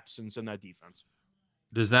huge absence in that defense.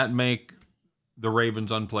 Does that make the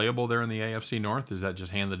Ravens unplayable there in the AFC North? Does that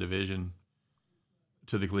just hand the division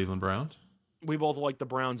to the Cleveland Browns? We both like the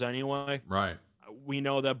Browns anyway. Right. We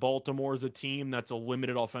know that Baltimore is a team that's a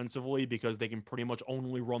limited offensively because they can pretty much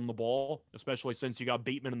only run the ball, especially since you got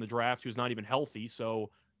Bateman in the draft, who's not even healthy. So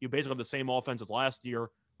you basically have the same offense as last year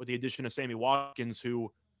with the addition of Sammy Watkins,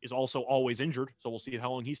 who is also always injured. So we'll see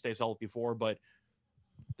how long he stays healthy for. But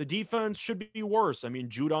the defense should be worse. I mean,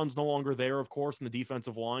 Judon's no longer there, of course, in the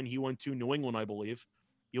defensive line. He went to New England, I believe.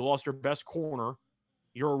 You lost your best corner.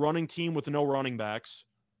 You're a running team with no running backs.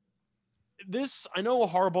 I know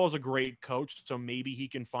Harbaugh is a great coach, so maybe he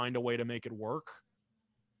can find a way to make it work.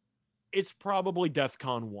 It's probably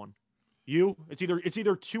DEFCON 1. It's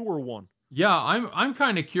either 2 or 1. Yeah, I'm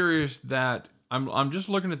kind of curious that I'm just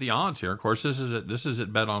looking at the odds here. Of course, this is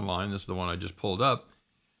at Bet Online. This is the one I just pulled up.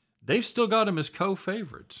 They've still got them as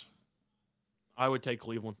co-favorites. I would take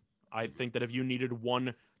Cleveland. I think that if you needed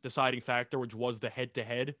one deciding factor, which was the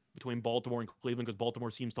head-to-head between Baltimore and Cleveland, because Baltimore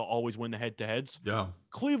seems to always win the head-to-heads. Yeah.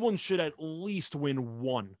 Cleveland should at least win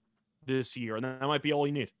 1 this year, and that might be all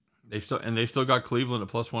you need. They've still got Cleveland at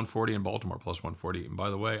plus 140 and Baltimore plus 140. And by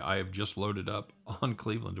the way, I have just loaded up on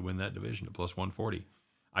Cleveland to win that division at plus 140.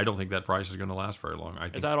 I don't think that price is going to last very long.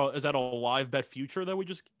 Is that a live bet future that we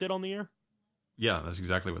just did on the air? Yeah, that's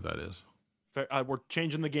exactly what that is. We're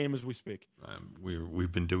changing the game as we speak.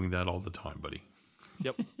 We've been doing that all the time, buddy.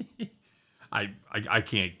 Yep. I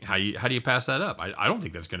can't. How do you pass that up? I don't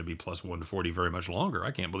think that's going to be plus 140 very much longer.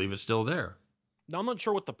 I can't believe it's still there. Now, I'm not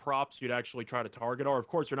sure what the props you'd actually try to target are. Of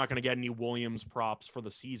course, you're not going to get any Williams props for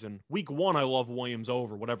the season. Week 1, I love Williams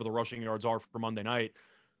over, whatever the rushing yards are for Monday night.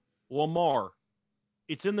 Lamar,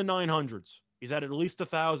 it's in the 900s. He's had at least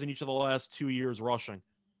 1,000 each of the last 2 years rushing.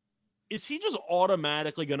 Is he just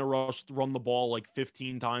automatically going to run the ball like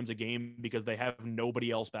 15 times a game because they have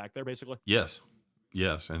nobody else back there, basically? Yes,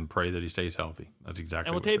 and pray that he stays healthy. That's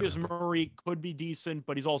exactly. And Latavius Murray could be decent,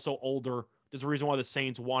 but he's also older. There's a reason why the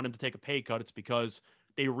Saints want him to take a pay cut. It's because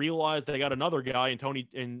they realized they got another guy in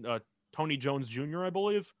Tony Jones Jr., I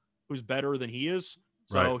believe, who's better than he is.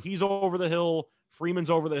 So He's over the hill. Freeman's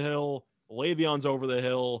over the hill. Le'Veon's over the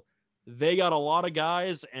hill. They got a lot of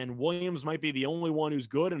guys, and Williams might be the only one who's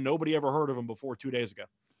good, and nobody ever heard of him before 2 days ago.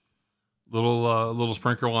 Little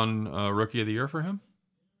sprinkle on Rookie of the Year for him?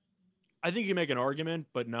 I think you make an argument,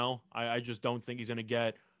 but no. I just don't think he's going to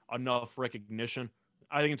get enough recognition.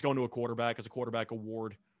 I think it's going to a quarterback as a quarterback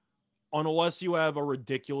award. Unless you have a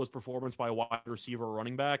ridiculous performance by a wide receiver or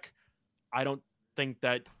running back, I don't think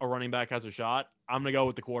that a running back has a shot. I'm going to go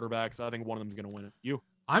with the quarterbacks. I think one of them is going to win it. You?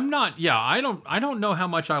 I'm not. Yeah, I don't know how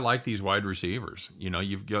much I like these wide receivers. You know,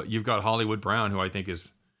 you've got Hollywood Brown, who I think is.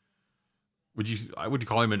 Would you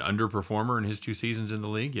call him an underperformer in his 2 seasons in the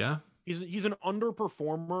league? Yeah. He's an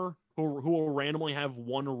underperformer who will randomly have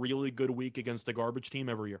one really good week against a garbage team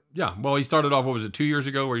every year. Yeah, well, he started off, 2 years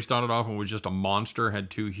ago, where he started off and was just a monster, had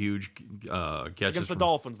 2 huge catches against the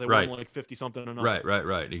Dolphins. They won like 50-something and nothing.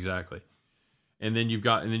 Right, exactly. And then you've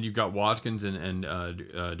got Watkins and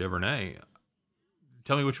Duvernay.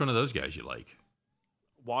 Tell me which one of those guys you like.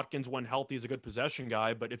 Watkins, when healthy, is a good possession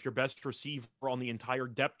guy, but if your best receiver on the entire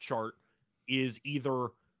depth chart is either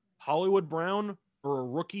Hollywood Brown or a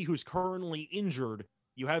rookie who's currently injured,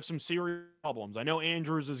 you have some serious problems. I know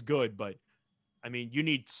Andrews is good, but I mean, you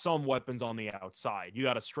need some weapons on the outside. You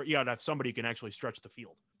got to have somebody who can actually stretch the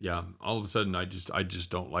field. Yeah, all of a sudden, I just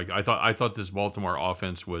don't like. I thought this Baltimore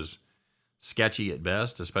offense was sketchy at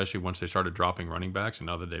best, especially once they started dropping running backs, and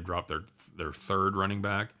now that they've dropped their third running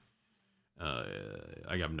back,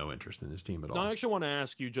 I have no interest in this team at all. Now, I actually want to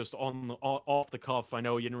ask you just off the cuff. I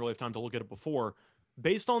know you didn't really have time to look at it before.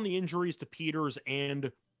 Based on the injuries to Peters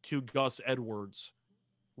and to Gus Edwards,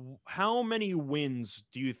 how many wins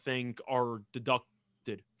do you think are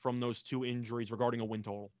deducted from those 2 injuries regarding a win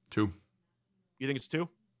total? 2. You think it's 2?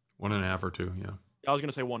 1.5 or 2, yeah. I was going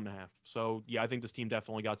to say 1.5. So, yeah, I think this team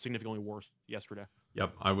definitely got significantly worse yesterday.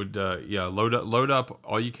 Yep, I would, load up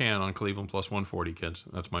all you can on Cleveland plus 140, kids.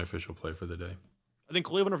 That's my official play for the day. I think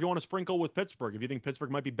Cleveland, if you want to sprinkle with Pittsburgh, if you think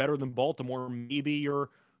Pittsburgh might be better than Baltimore, maybe you're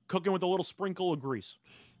cooking with a little sprinkle of grease.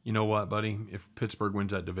 You know what, buddy? If Pittsburgh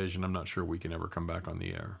wins that division, I'm not sure we can ever come back on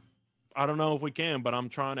the air. I don't know if we can, but I'm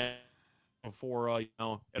trying to before it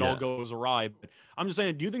all goes awry. But I'm just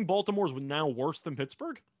saying, do you think Baltimore's now worse than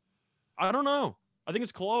Pittsburgh? I don't know. I think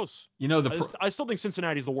it's close. You know, I still think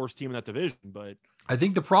Cincinnati's the worst team in that division, but I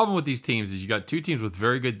think the problem with these teams is you got 2 teams with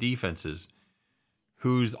very good defenses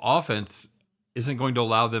whose offense isn't going to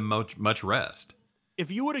allow them much rest. If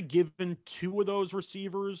you would have given 2 of those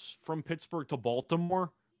receivers from Pittsburgh to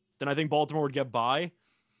Baltimore, then I think Baltimore would get by.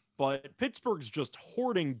 But Pittsburgh's just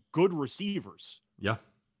hoarding good receivers. Yeah.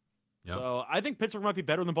 So I think Pittsburgh might be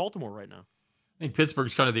better than Baltimore right now. I think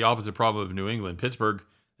Pittsburgh's kind of the opposite problem of New England. Pittsburgh,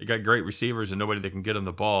 They got great receivers and nobody that can get them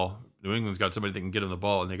the ball. New England's got somebody that can get them the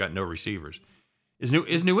ball, and they got no receivers. Is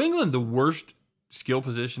New England the worst skill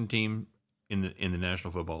position team in the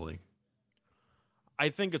National Football League? I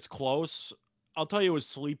think it's close. I'll tell you, a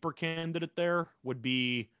sleeper candidate there would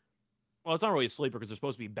be, well, it's not really a sleeper because they're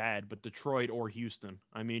supposed to be bad, but Detroit or Houston.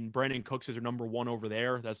 I mean, Brandon Cooks is their number one over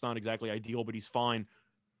there. That's not exactly ideal, but he's fine.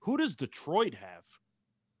 Who does Detroit have?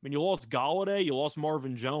 I mean, you lost Galladay, you lost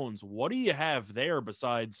Marvin Jones. What do you have there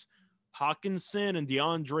besides Hawkinson and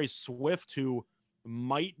DeAndre Swift, who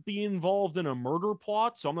might be involved in a murder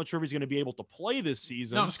plot? So I'm not sure if he's going to be able to play this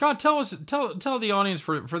season. Now, Scott, tell the audience,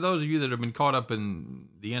 for those of you that have been caught up in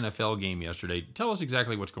the NFL game yesterday, tell us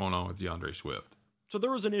exactly what's going on with DeAndre Swift. So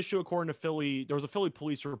there was an issue, according to Philly. There was a Philly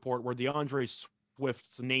police report where DeAndre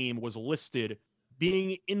Swift's name was listed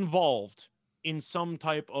being involved in some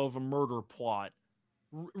type of a murder plot.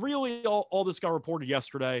 Really, all this got reported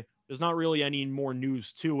yesterday. There's not really any more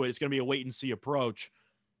news to it. It's going to be a wait-and-see approach.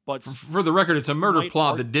 But for the record, it's a murder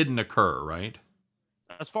plot that didn't occur, right?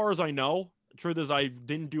 As far as I know, the truth is I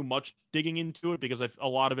didn't do much digging into it because a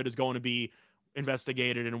lot of it is going to be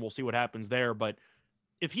investigated, and we'll see what happens there. But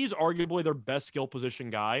if he's arguably their best skill position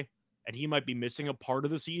guy, and he might be missing a part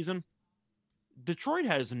of the season, Detroit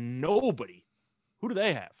has nobody. Who do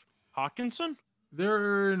they have? Hawkinson?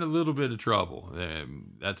 They're in a little bit of trouble.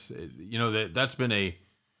 That's been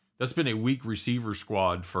a weak receiver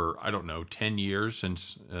squad for, I don't know, 10 years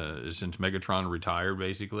since Megatron retired,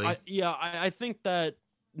 basically. I think that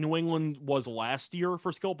New England was last year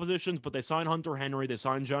for skill positions, but they signed Hunter Henry, they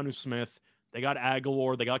signed Jonnu Smith, they got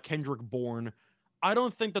Aguilar, they got Kendrick Bourne. I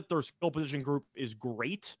don't think that their skill position group is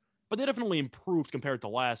great, but they definitely improved compared to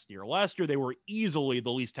last year. Last year, they were easily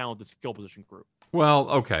the least talented skill position group. Well,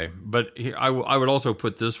 okay, but I would also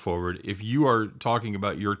put this forward. If you are talking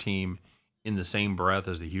about your team in the same breath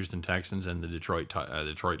as the Houston Texans and the Detroit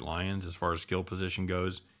Lions as far as skill position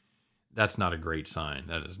goes, that's not a great sign.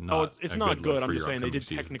 That is not. Oh, it's not good. I'm just saying they did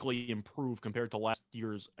season. Technically improve compared to last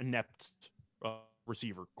year's inept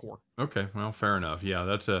receiver core. Okay, well, fair enough. Yeah,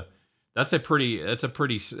 that's a pretty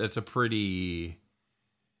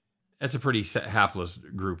hapless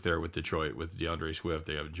group there with Detroit, with DeAndre Swift.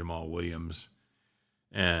 They have Jamal Williams,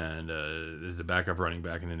 and there's the backup running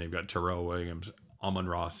back, and then they've got Terrell Williams,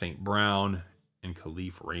 Amon-Ra St. Brown, and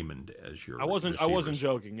Khalif Raymond as your. I wasn't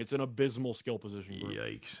joking. It's an abysmal skill position group.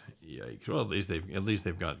 Yikes! Well, at least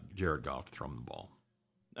they've got Jared Goff to throw them the ball.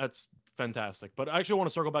 That's fantastic. But I actually want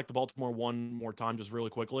to circle back to Baltimore one more time, just really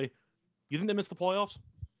quickly. You think they missed the playoffs?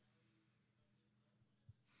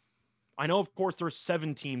 I know, of course, there's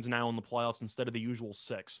 7 teams now in the playoffs instead of the usual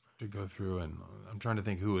 6. To go through, and I'm trying to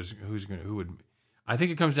think who would. I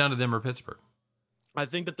think it comes down to them or Pittsburgh. I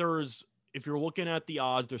think that if you're looking at the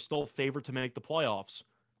odds, they're still favored to make the playoffs.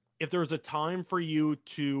 If there's a time for you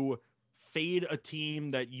to fade a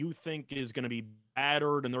team that you think is going to be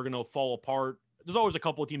battered and they're going to fall apart, there's always a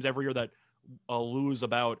couple of teams every year that lose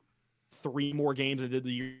about 3 more games than they did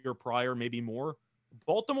the year prior, maybe more.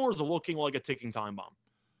 Baltimore is looking like a ticking time bomb.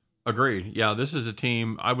 Agreed. Yeah, this is a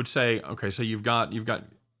team. I would say. Okay, so you've got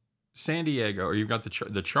San Diego, or you've got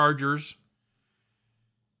the Chargers.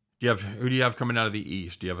 Who do you have coming out of the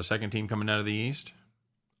East? Do you have a second team coming out of the East?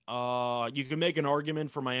 You can make an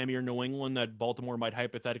argument for Miami or New England that Baltimore might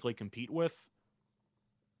hypothetically compete with.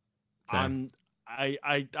 Okay.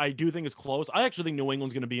 I do think it's close. I actually think New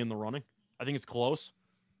England's going to be in the running. I think it's close.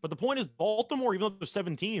 But the point is, Baltimore, even though there's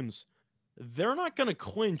 7 teams, they're not going to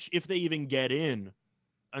clinch if they even get in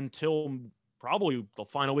until probably the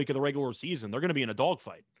final week of the regular season. They're going to be in a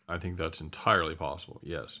dogfight. I think that's entirely possible.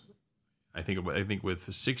 Yes. I think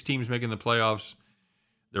with 6 teams making the playoffs,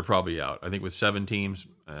 they're probably out. I think with 7 teams,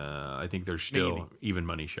 I think there's still even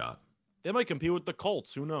money shot. They might compete with the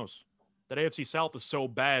Colts. Who knows? That AFC South is so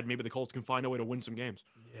bad, maybe the Colts can find a way to win some games.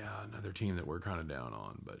 Yeah, another team that we're kind of down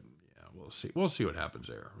on, but yeah, we'll see. We'll see what happens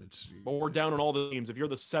there. But we're down on all the teams. If you're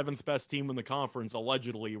the 7th best team in the conference,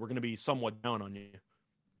 allegedly, we're going to be somewhat down on you.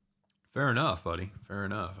 Fair enough, buddy. Fair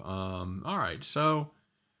enough. All right. So,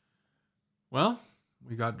 well,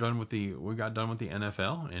 we got done with the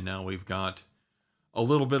NFL, and now we've got a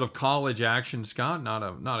little bit of college action, Scott. Not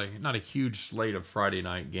a huge slate of Friday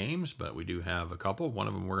night games, but we do have a couple. One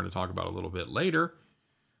of them we're going to talk about a little bit later.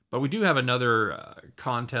 But we do have another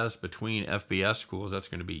contest between FBS schools. That's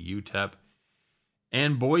going to be UTEP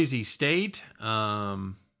and Boise State.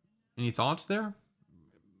 Any thoughts there?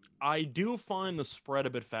 I do find the spread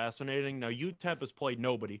a bit fascinating. Now, UTEP has played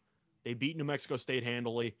nobody. They beat New Mexico State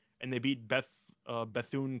handily, and they beat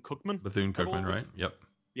Bethune-Cookman. Bethune-Cookman, right? Yep.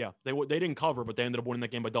 Yeah, they didn't cover, but they ended up winning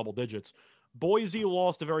that game by double digits. Boise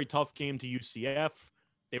lost a very tough game to UCF.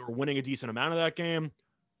 They were winning a decent amount of that game.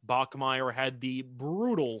 Bachmeier had the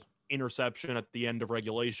brutal interception at the end of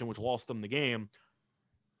regulation, which lost them the game.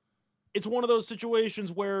 It's one of those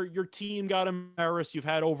situations where your team got embarrassed. You've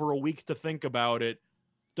had over a week to think about it.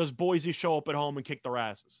 Does Boise show up at home and kick their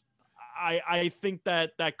asses? I think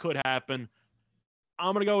that could happen.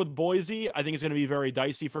 I'm going to go with Boise. I think it's going to be very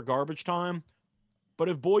dicey for garbage time. But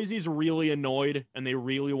if Boise's really annoyed and they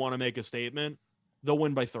really want to make a statement, they'll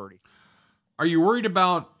win by 30. Are you worried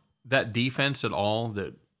about that defense at all,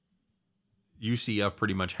 that UCF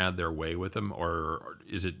pretty much had their way with them? Or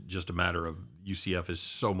is it just a matter of UCF is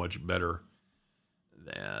so much better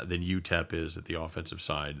than UTEP is at the offensive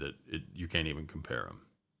side that you can't even compare them?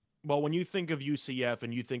 Well, when you think of UCF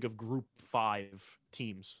and you think of Group 5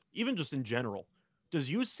 teams, even just in general,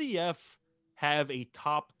 does UCF have a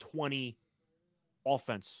top 20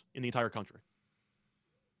 offense in the entire country?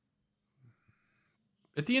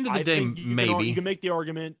 At the end of the day, maybe. You can make the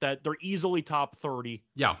argument that they're easily top 30.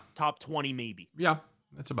 Yeah. Top 20, maybe. Yeah,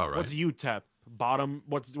 that's about right. What's UTEP? Bottom,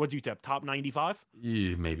 what's UTEP? Top 95?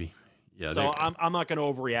 Yeah, maybe. Yeah. So I'm not going to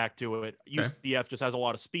overreact to it. Okay. UCF just has a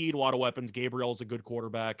lot of speed, a lot of weapons. Gabriel's a good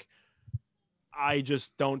quarterback. I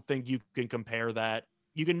just don't think you can compare that.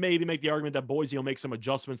 You can maybe make the argument that Boise will make some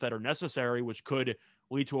adjustments that are necessary, which could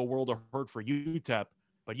lead to a world of hurt for UTEP.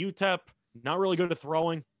 But UTEP, not really good at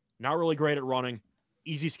throwing, not really great at running.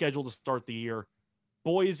 Easy schedule to start the year.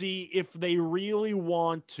 Boise, if they really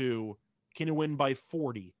want to, can win by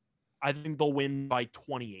 40. I think they'll win by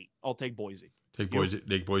 28. I'll take Boise. Take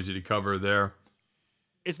Boise to cover there.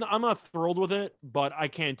 I'm not thrilled with it, but I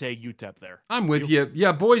can't take UTEP there. I'm with you.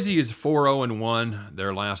 Yeah, Boise is 4-0-1.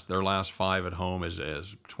 Their last 5 at home is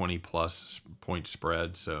 20+ point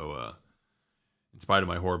spread. So, in spite of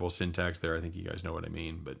my horrible syntax there, I think you guys know what I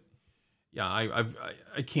mean. But yeah,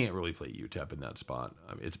 I can't really play UTEP in that spot.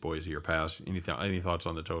 I mean, it's Boise or pass. Any thoughts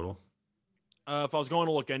on the total? If I was going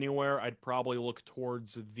to look anywhere, I'd probably look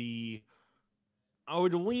towards I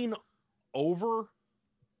would lean over,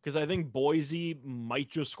 because I think Boise might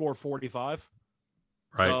just score 45.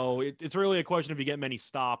 Right. So it's really a question if you get many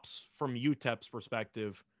stops from UTEP's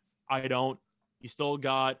perspective. I don't. You still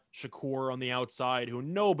got Shakur on the outside, who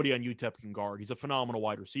nobody on UTEP can guard. He's a phenomenal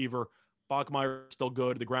wide receiver. Bachmeier still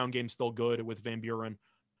good. The ground game's still good with Van Buren.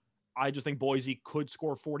 I just think Boise could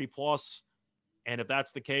score 40+. And if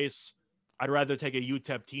that's the case, I'd rather take a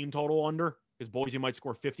UTEP team total under, because Boise might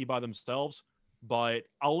score 50 by themselves. But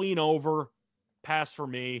I'll lean over, pass for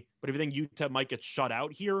me. But if you think UTEP might get shut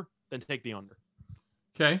out here, then take the under.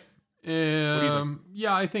 Okay. What do you think?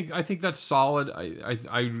 Yeah, I think that's solid.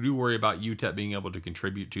 I do worry about UTEP being able to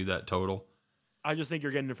contribute to that total. I just think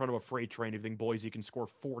you're getting in front of a freight train if you think Boise can score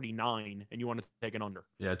 49 and you want to take an under.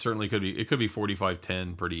 Yeah, it certainly could be. It could be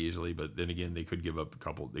 45-10 pretty easily, but then again, they could give up a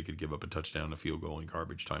couple. They could give up a touchdown, a field goal in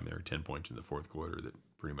garbage time there, 10 points in the fourth quarter that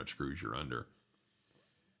pretty much screws your under.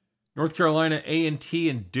 North Carolina A&T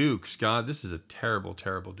and Duke. Scott, this is a terrible,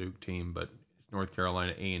 terrible Duke team, but North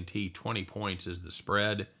Carolina A&T, 20 points is the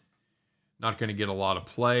spread. Not going to get a lot of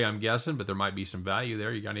play, I'm guessing, but there might be some value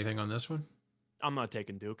there. You got anything on this one? I'm not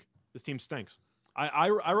taking Duke. This team stinks. I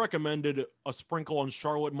recommended a sprinkle on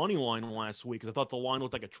Charlotte money line last week because I thought the line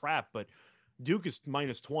looked like a trap, but Duke is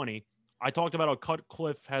 -20. I talked about how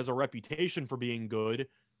Cutcliffe has a reputation for being good.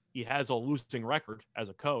 He has a losing record as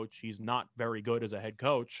a coach. He's not very good as a head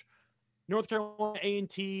coach. North Carolina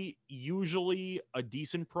A&T, usually a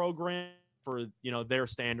decent program for their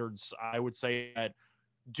standards. I would say that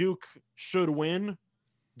Duke should win.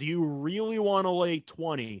 Do you really want to lay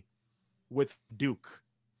 20 with Duke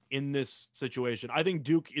in this situation? I think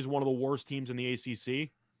Duke is one of the worst teams in the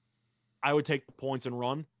ACC. I would take the points and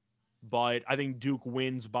run, but I think Duke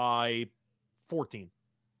wins by 14.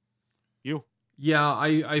 You? Yeah,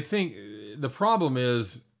 I think the problem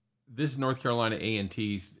is this North Carolina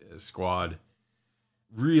A&T squad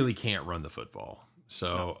really can't run the football. So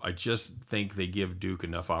no. I just think they give Duke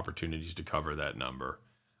enough opportunities to cover that number.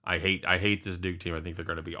 I hate this Duke team. I think they're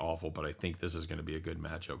going to be awful, but I think this is going to be a good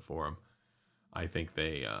matchup for them. I think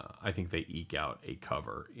they eke out a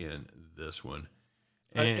cover in this one.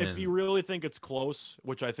 And if you really think it's close,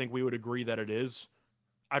 which I think we would agree that it is,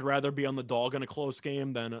 I'd rather be on the dog in a close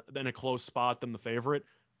game than a close spot than the favorite.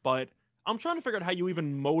 But I'm trying to figure out how you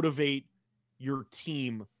even motivate your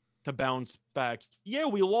team to bounce back. Yeah,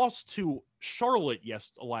 we lost to Charlotte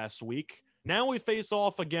last week. Now we face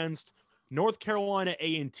off against North Carolina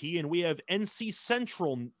A&T, and we have NC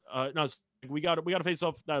Central. We got to face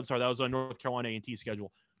off. I'm sorry, that was a North Carolina A&T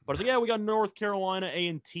schedule. But I was like, yeah, we got North Carolina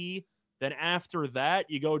A&T. Then after that,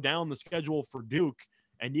 you go down the schedule for Duke,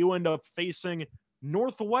 and you end up facing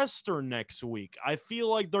Northwestern next week. I feel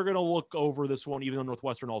like they're going to look over this one, even though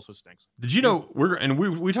Northwestern also stinks. Did you know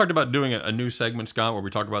we talked about doing a new segment, Scott, where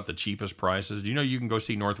we talk about the cheapest prices. Do you know you can go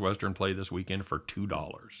see Northwestern play this weekend for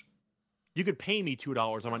 $2? You could pay me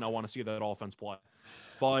 $2. I might not want to see that offense play.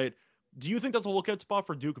 But do you think that's a look-at spot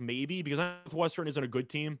for Duke? Maybe, because Northwestern isn't a good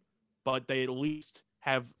team, but they at least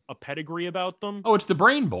have a pedigree about them. Oh, it's the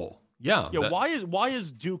Brain Bowl. Yeah. Yeah. Why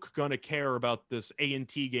is Duke gonna care about this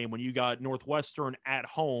A&T game when you got Northwestern at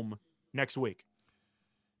home next week?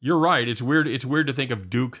 You're right. It's weird. It's weird to think of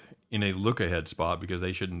Duke in a look-ahead spot because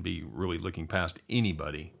they shouldn't be really looking past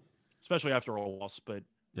anybody, especially after a loss. But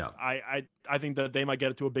yeah, I think that they might get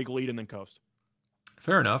it to a big lead and then coast.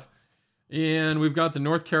 Fair enough. And we've got the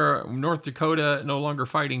North Dakota no longer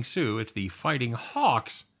Fighting Sioux. It's the Fighting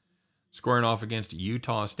Hawks scoring off against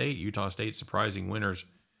Utah State. Utah State surprising winners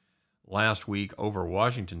last week over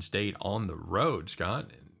Washington State on the road,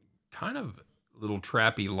 Scott. Kind of a little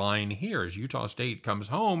trappy line here as Utah State comes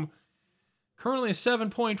home. Currently a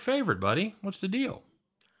 7-point favorite, buddy. What's the deal?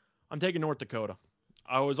 I'm taking North Dakota.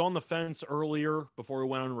 I was on the fence earlier before we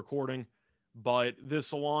went on recording, but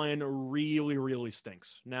this line really, really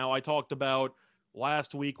stinks. Now, I talked about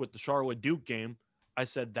last week with the Charlotte-Duke game. I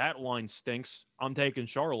said that line stinks. I'm taking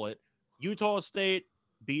Charlotte. Utah State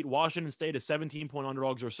beat Washington State as 17-point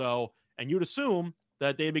underdogs or so, and you'd assume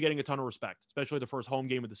that they'd be getting a ton of respect, especially the first home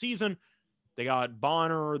game of the season. They got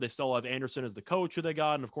Bonner. They still have Anderson as the coach who they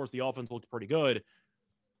got, and of course the offense looked pretty good.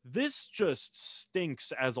 This just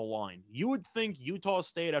stinks as a line. You would think Utah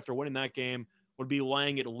State, after winning that game, would be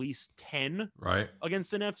laying at least 10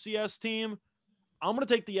 against an FCS team. I'm going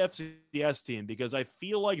to take the FCS team because I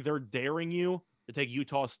feel like they're daring you to take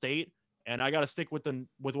Utah State, and I got to stick with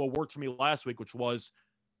what worked for me last week, which was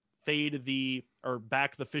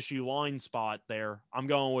back the fishy line spot there. I'm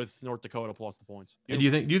going with North Dakota plus the points. And do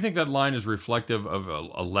you think that line is reflective of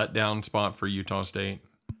a letdown spot for Utah State?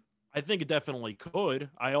 I think it definitely could.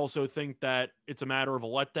 I also think that it's a matter of a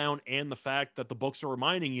letdown and the fact that the books are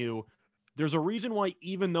reminding you there's a reason why,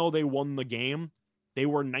 even though they won the game, they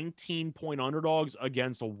were 19-point underdogs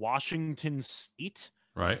against Washington State.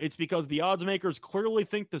 Right. It's because the odds makers clearly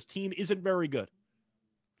think this team isn't very good.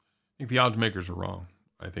 I think the odds makers are wrong.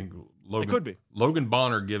 I think Logan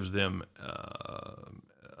Bonner gives them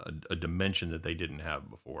a dimension that they didn't have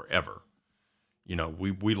before, ever. You know,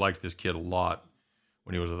 we liked this kid a lot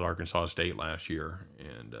when he was at Arkansas State last year,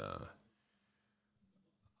 and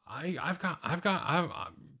I'm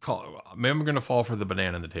going to fall for the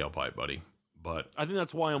banana in the tailpipe, buddy. But I think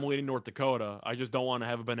that's why I'm leading North Dakota. I just don't want to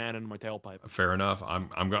have a banana in my tailpipe. Fair enough.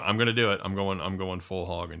 I'm going to do it. I'm going full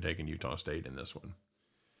hog and taking Utah State in this one.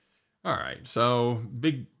 All right, so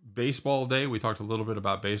big baseball day. We talked a little bit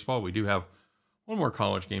about baseball. We do have one more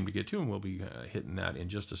college game to get to, and we'll be hitting that in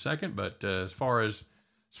just a second. But as far as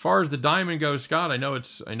the diamond goes, Scott, I know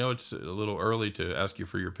it's a little early to ask you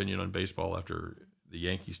for your opinion on baseball after the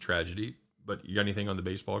Yankees tragedy. But you got anything on the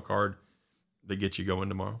baseball card that gets you going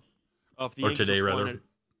tomorrow or today, rather?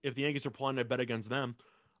 If the Yankees are playing, I bet against them.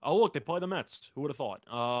 Oh, look, they play the Mets. Who would have thought?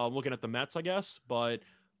 Looking at the Mets, I guess, but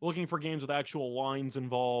looking for games with actual lines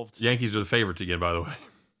involved. Yankees are the favorites again, by the way.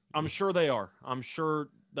 I'm sure they are. I'm sure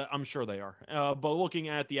they are. But looking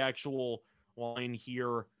at the actual line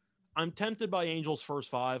here, I'm tempted by Angels' first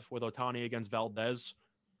 5 with Ohtani against Valdez.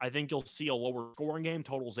 I think you'll see a lower scoring game,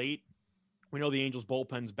 totals 8. We know the Angels'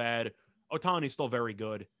 bullpen's bad. Ohtani's still very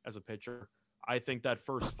good as a pitcher. I think that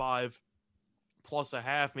first 5 plus a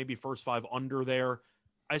half, maybe first 5 under there.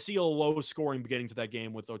 I see a low scoring beginning to that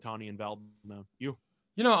game with Ohtani and Valdez.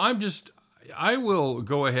 You know, I will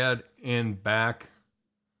go ahead and back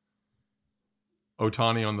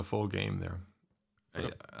Ohtani on the full game there.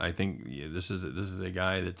 I think this is a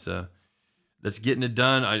guy that's getting it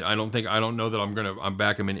done. I don't know that I'm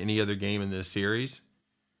back him in any other game in this series,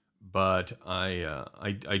 but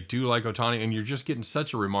I do like Ohtani, and you're just getting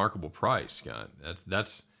such a remarkable price, Scott.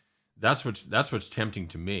 That's what's tempting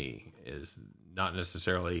to me, is not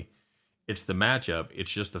necessarily it's the matchup.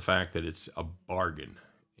 It's just the fact that it's a bargain,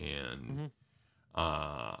 and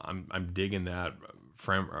I'm digging that.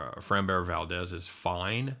 Framber Valdez is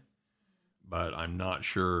fine, but I'm not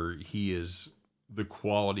sure he is the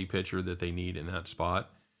quality pitcher that they need in that spot.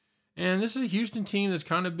 And this is a Houston team that's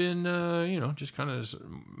kind of been, just kind of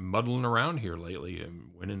muddling around here lately,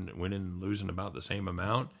 and winning and losing about the same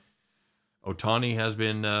amount. Ohtani has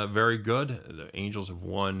been very good. The Angels have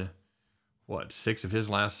won 6 of his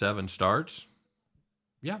last 7 starts.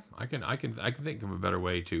 Yeah, I can think of a better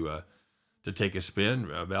way to take a spin.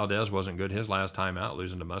 Valdez wasn't good his last time out,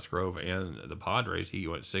 losing to Musgrove and the Padres. He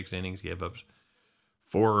went 6 innings, gave up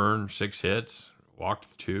 4 earned, 6 hits,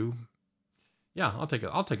 walked 2. Yeah, I'll take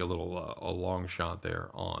a little a long shot there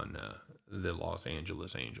on the Los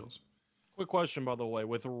Angeles Angels. Quick question, by the way.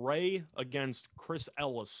 With Ray against Chris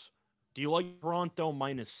Ellis, do you like Toronto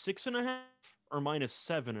minus 6.5 or minus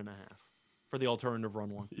 7.5 for the alternative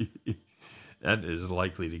run line? That is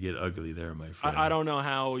likely to get ugly there, my friend. I don't know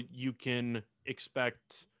how you can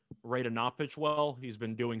expect Ray to not pitch well. He's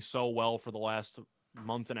been doing so well for the last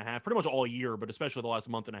month and a half, pretty much all year, but especially the last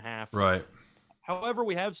month and a half. Right. However,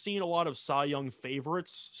 we have seen a lot of Cy Young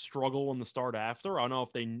favorites struggle in the start after. I don't know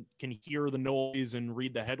if they can hear the noise and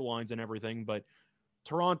read the headlines and everything, but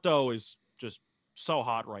Toronto is just so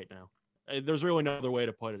hot right now. There's really no other way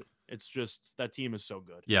to put it. It's just that team is so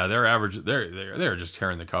good. Yeah, they're average. They're just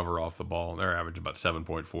tearing the cover off the ball. They're averaging about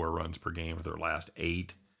 7.4 runs per game for their last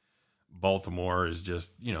 8. Baltimore is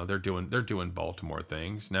just, they're doing Baltimore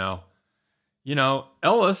things now.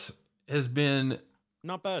 Ellis has been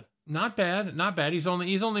not bad. Not bad. He's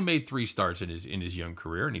only made 3 starts in his young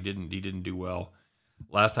career, and he didn't do well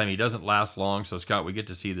last time. He doesn't last long. So Scott, we get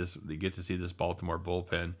to see this Baltimore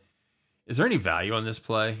bullpen. Is there any value on this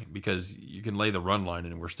play? Because you can lay the run line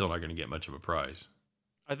and we're still not going to get much of a prize.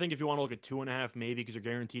 I think if you want to look at 2.5, maybe because you're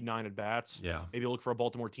guaranteed 9 at bats. Yeah. Maybe look for a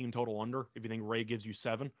Baltimore team total under if you think Ray gives you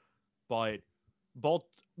 7. But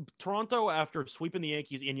Toronto, after sweeping the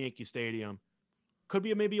Yankees in Yankee Stadium, could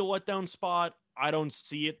be maybe a letdown spot. I don't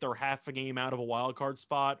see it. They're half a game out of a wild card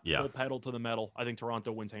spot. Yeah. Full pedal to the metal. I think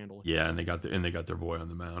Toronto wins handily. Yeah, and they got their boy on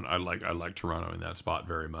the mound. I like Toronto in that spot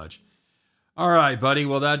very much. All right, buddy.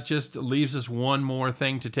 Well, that just leaves us one more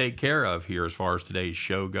thing to take care of here as far as today's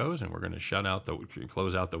show goes, and we're going to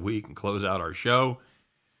close out the week and close out our show.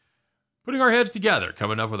 Putting our heads together,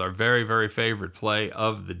 coming up with our very, very favorite play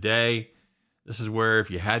of the day. This is where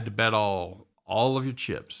if you had to bet all of your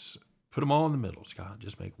chips, put them all in the middle, Scott.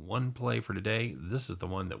 Just make one play for today. This is the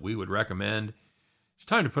one that we would recommend. It's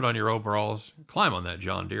time to put on your overalls, climb on that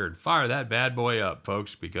John Deere, and fire that bad boy up,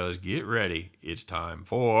 folks, because get ready. It's time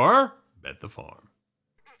for Bet the Farm.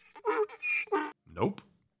 Nope.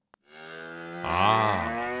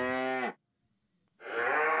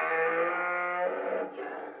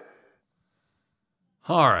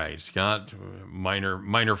 All right, Scott.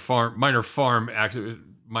 Minor farm accident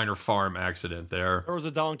there. There was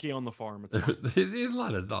a donkey on the farm. A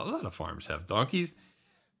lot of farms have donkeys.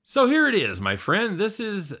 So here it is, my friend. This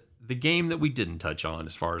is the game that we didn't touch on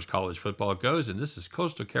as far as college football goes, and this is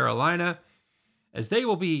Coastal Carolina, as they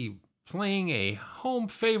will be playing a home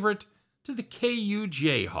favorite to the KU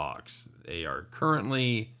Jayhawks. They are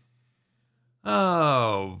currently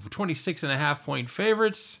 26.5 point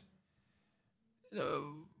favorites.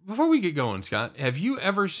 Before we get going, Scott, have you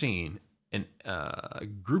ever seen a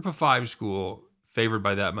group of 5 school favored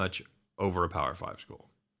by that much over a Power 5 school?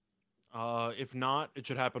 If not, it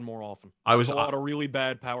should happen more often. There's a lot of really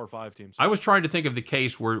bad Power 5 teams. I was trying to think of the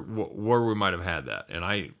case where we might have had that, and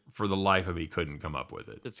I, for the life of me, couldn't come up with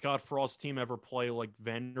it. Did Scott Frost's team ever play like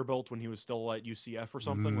Vanderbilt when he was still at UCF or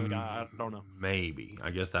something? I don't know. Maybe.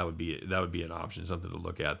 I guess that would be an option, something to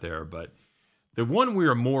look at there. But the one we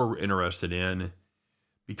are more interested in,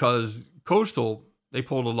 because Coastal, they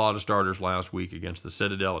pulled a lot of starters last week against the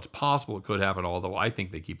Citadel. It's possible it could happen, although I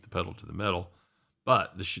think they keep the pedal to the metal.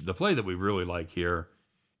 But the play that we really like here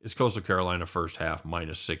is Coastal Carolina first half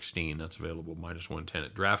minus 16. That's available minus 110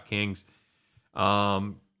 at DraftKings.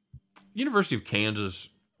 University of Kansas,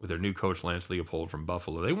 with their new coach Lance Leopold from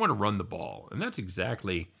Buffalo, they want to run the ball. And that's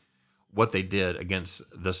exactly what they did against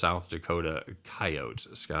the South Dakota Coyotes,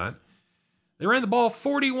 Scott. They ran the ball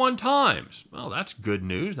 41 times. Well, that's good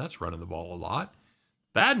news. That's running the ball a lot.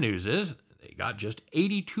 Bad news is they got just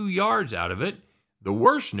 82 yards out of it. The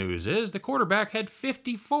worst news is the quarterback had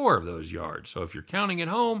 54 of those yards. So if you're counting at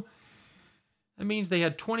home, that means they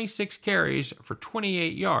had 26 carries for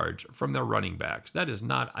 28 yards from their running backs. That is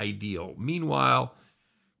not ideal. Meanwhile,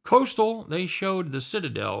 Coastal, they showed the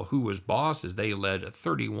Citadel who was boss as they led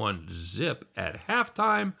 31-0 at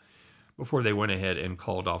halftime before they went ahead and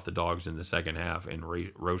called off the Dogs in the second half and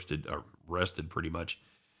rested pretty much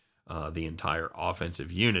the entire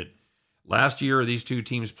offensive unit. Last year, these two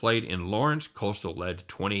teams played in Lawrence. Coastal led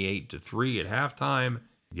 28-3 at halftime.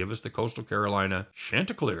 Give us the Coastal Carolina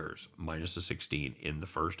Chanticleers minus a 16 in the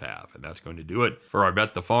first half. And that's going to do it for our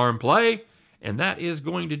Bet the Farm play. And that is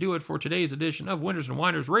going to do it for today's edition of Winners and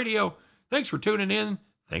Winers Radio. Thanks for tuning in.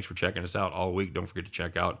 Thanks for checking us out all week. Don't forget to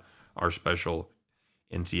check out our special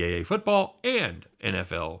NCAA football and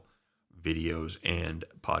NFL videos and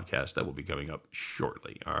podcasts that will be coming up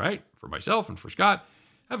shortly. All right. For myself and for Scott,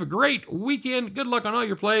 have a great weekend. Good luck on all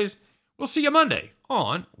your plays. We'll see you Monday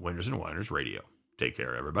on Winners and Winers Radio. Take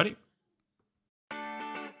care, everybody.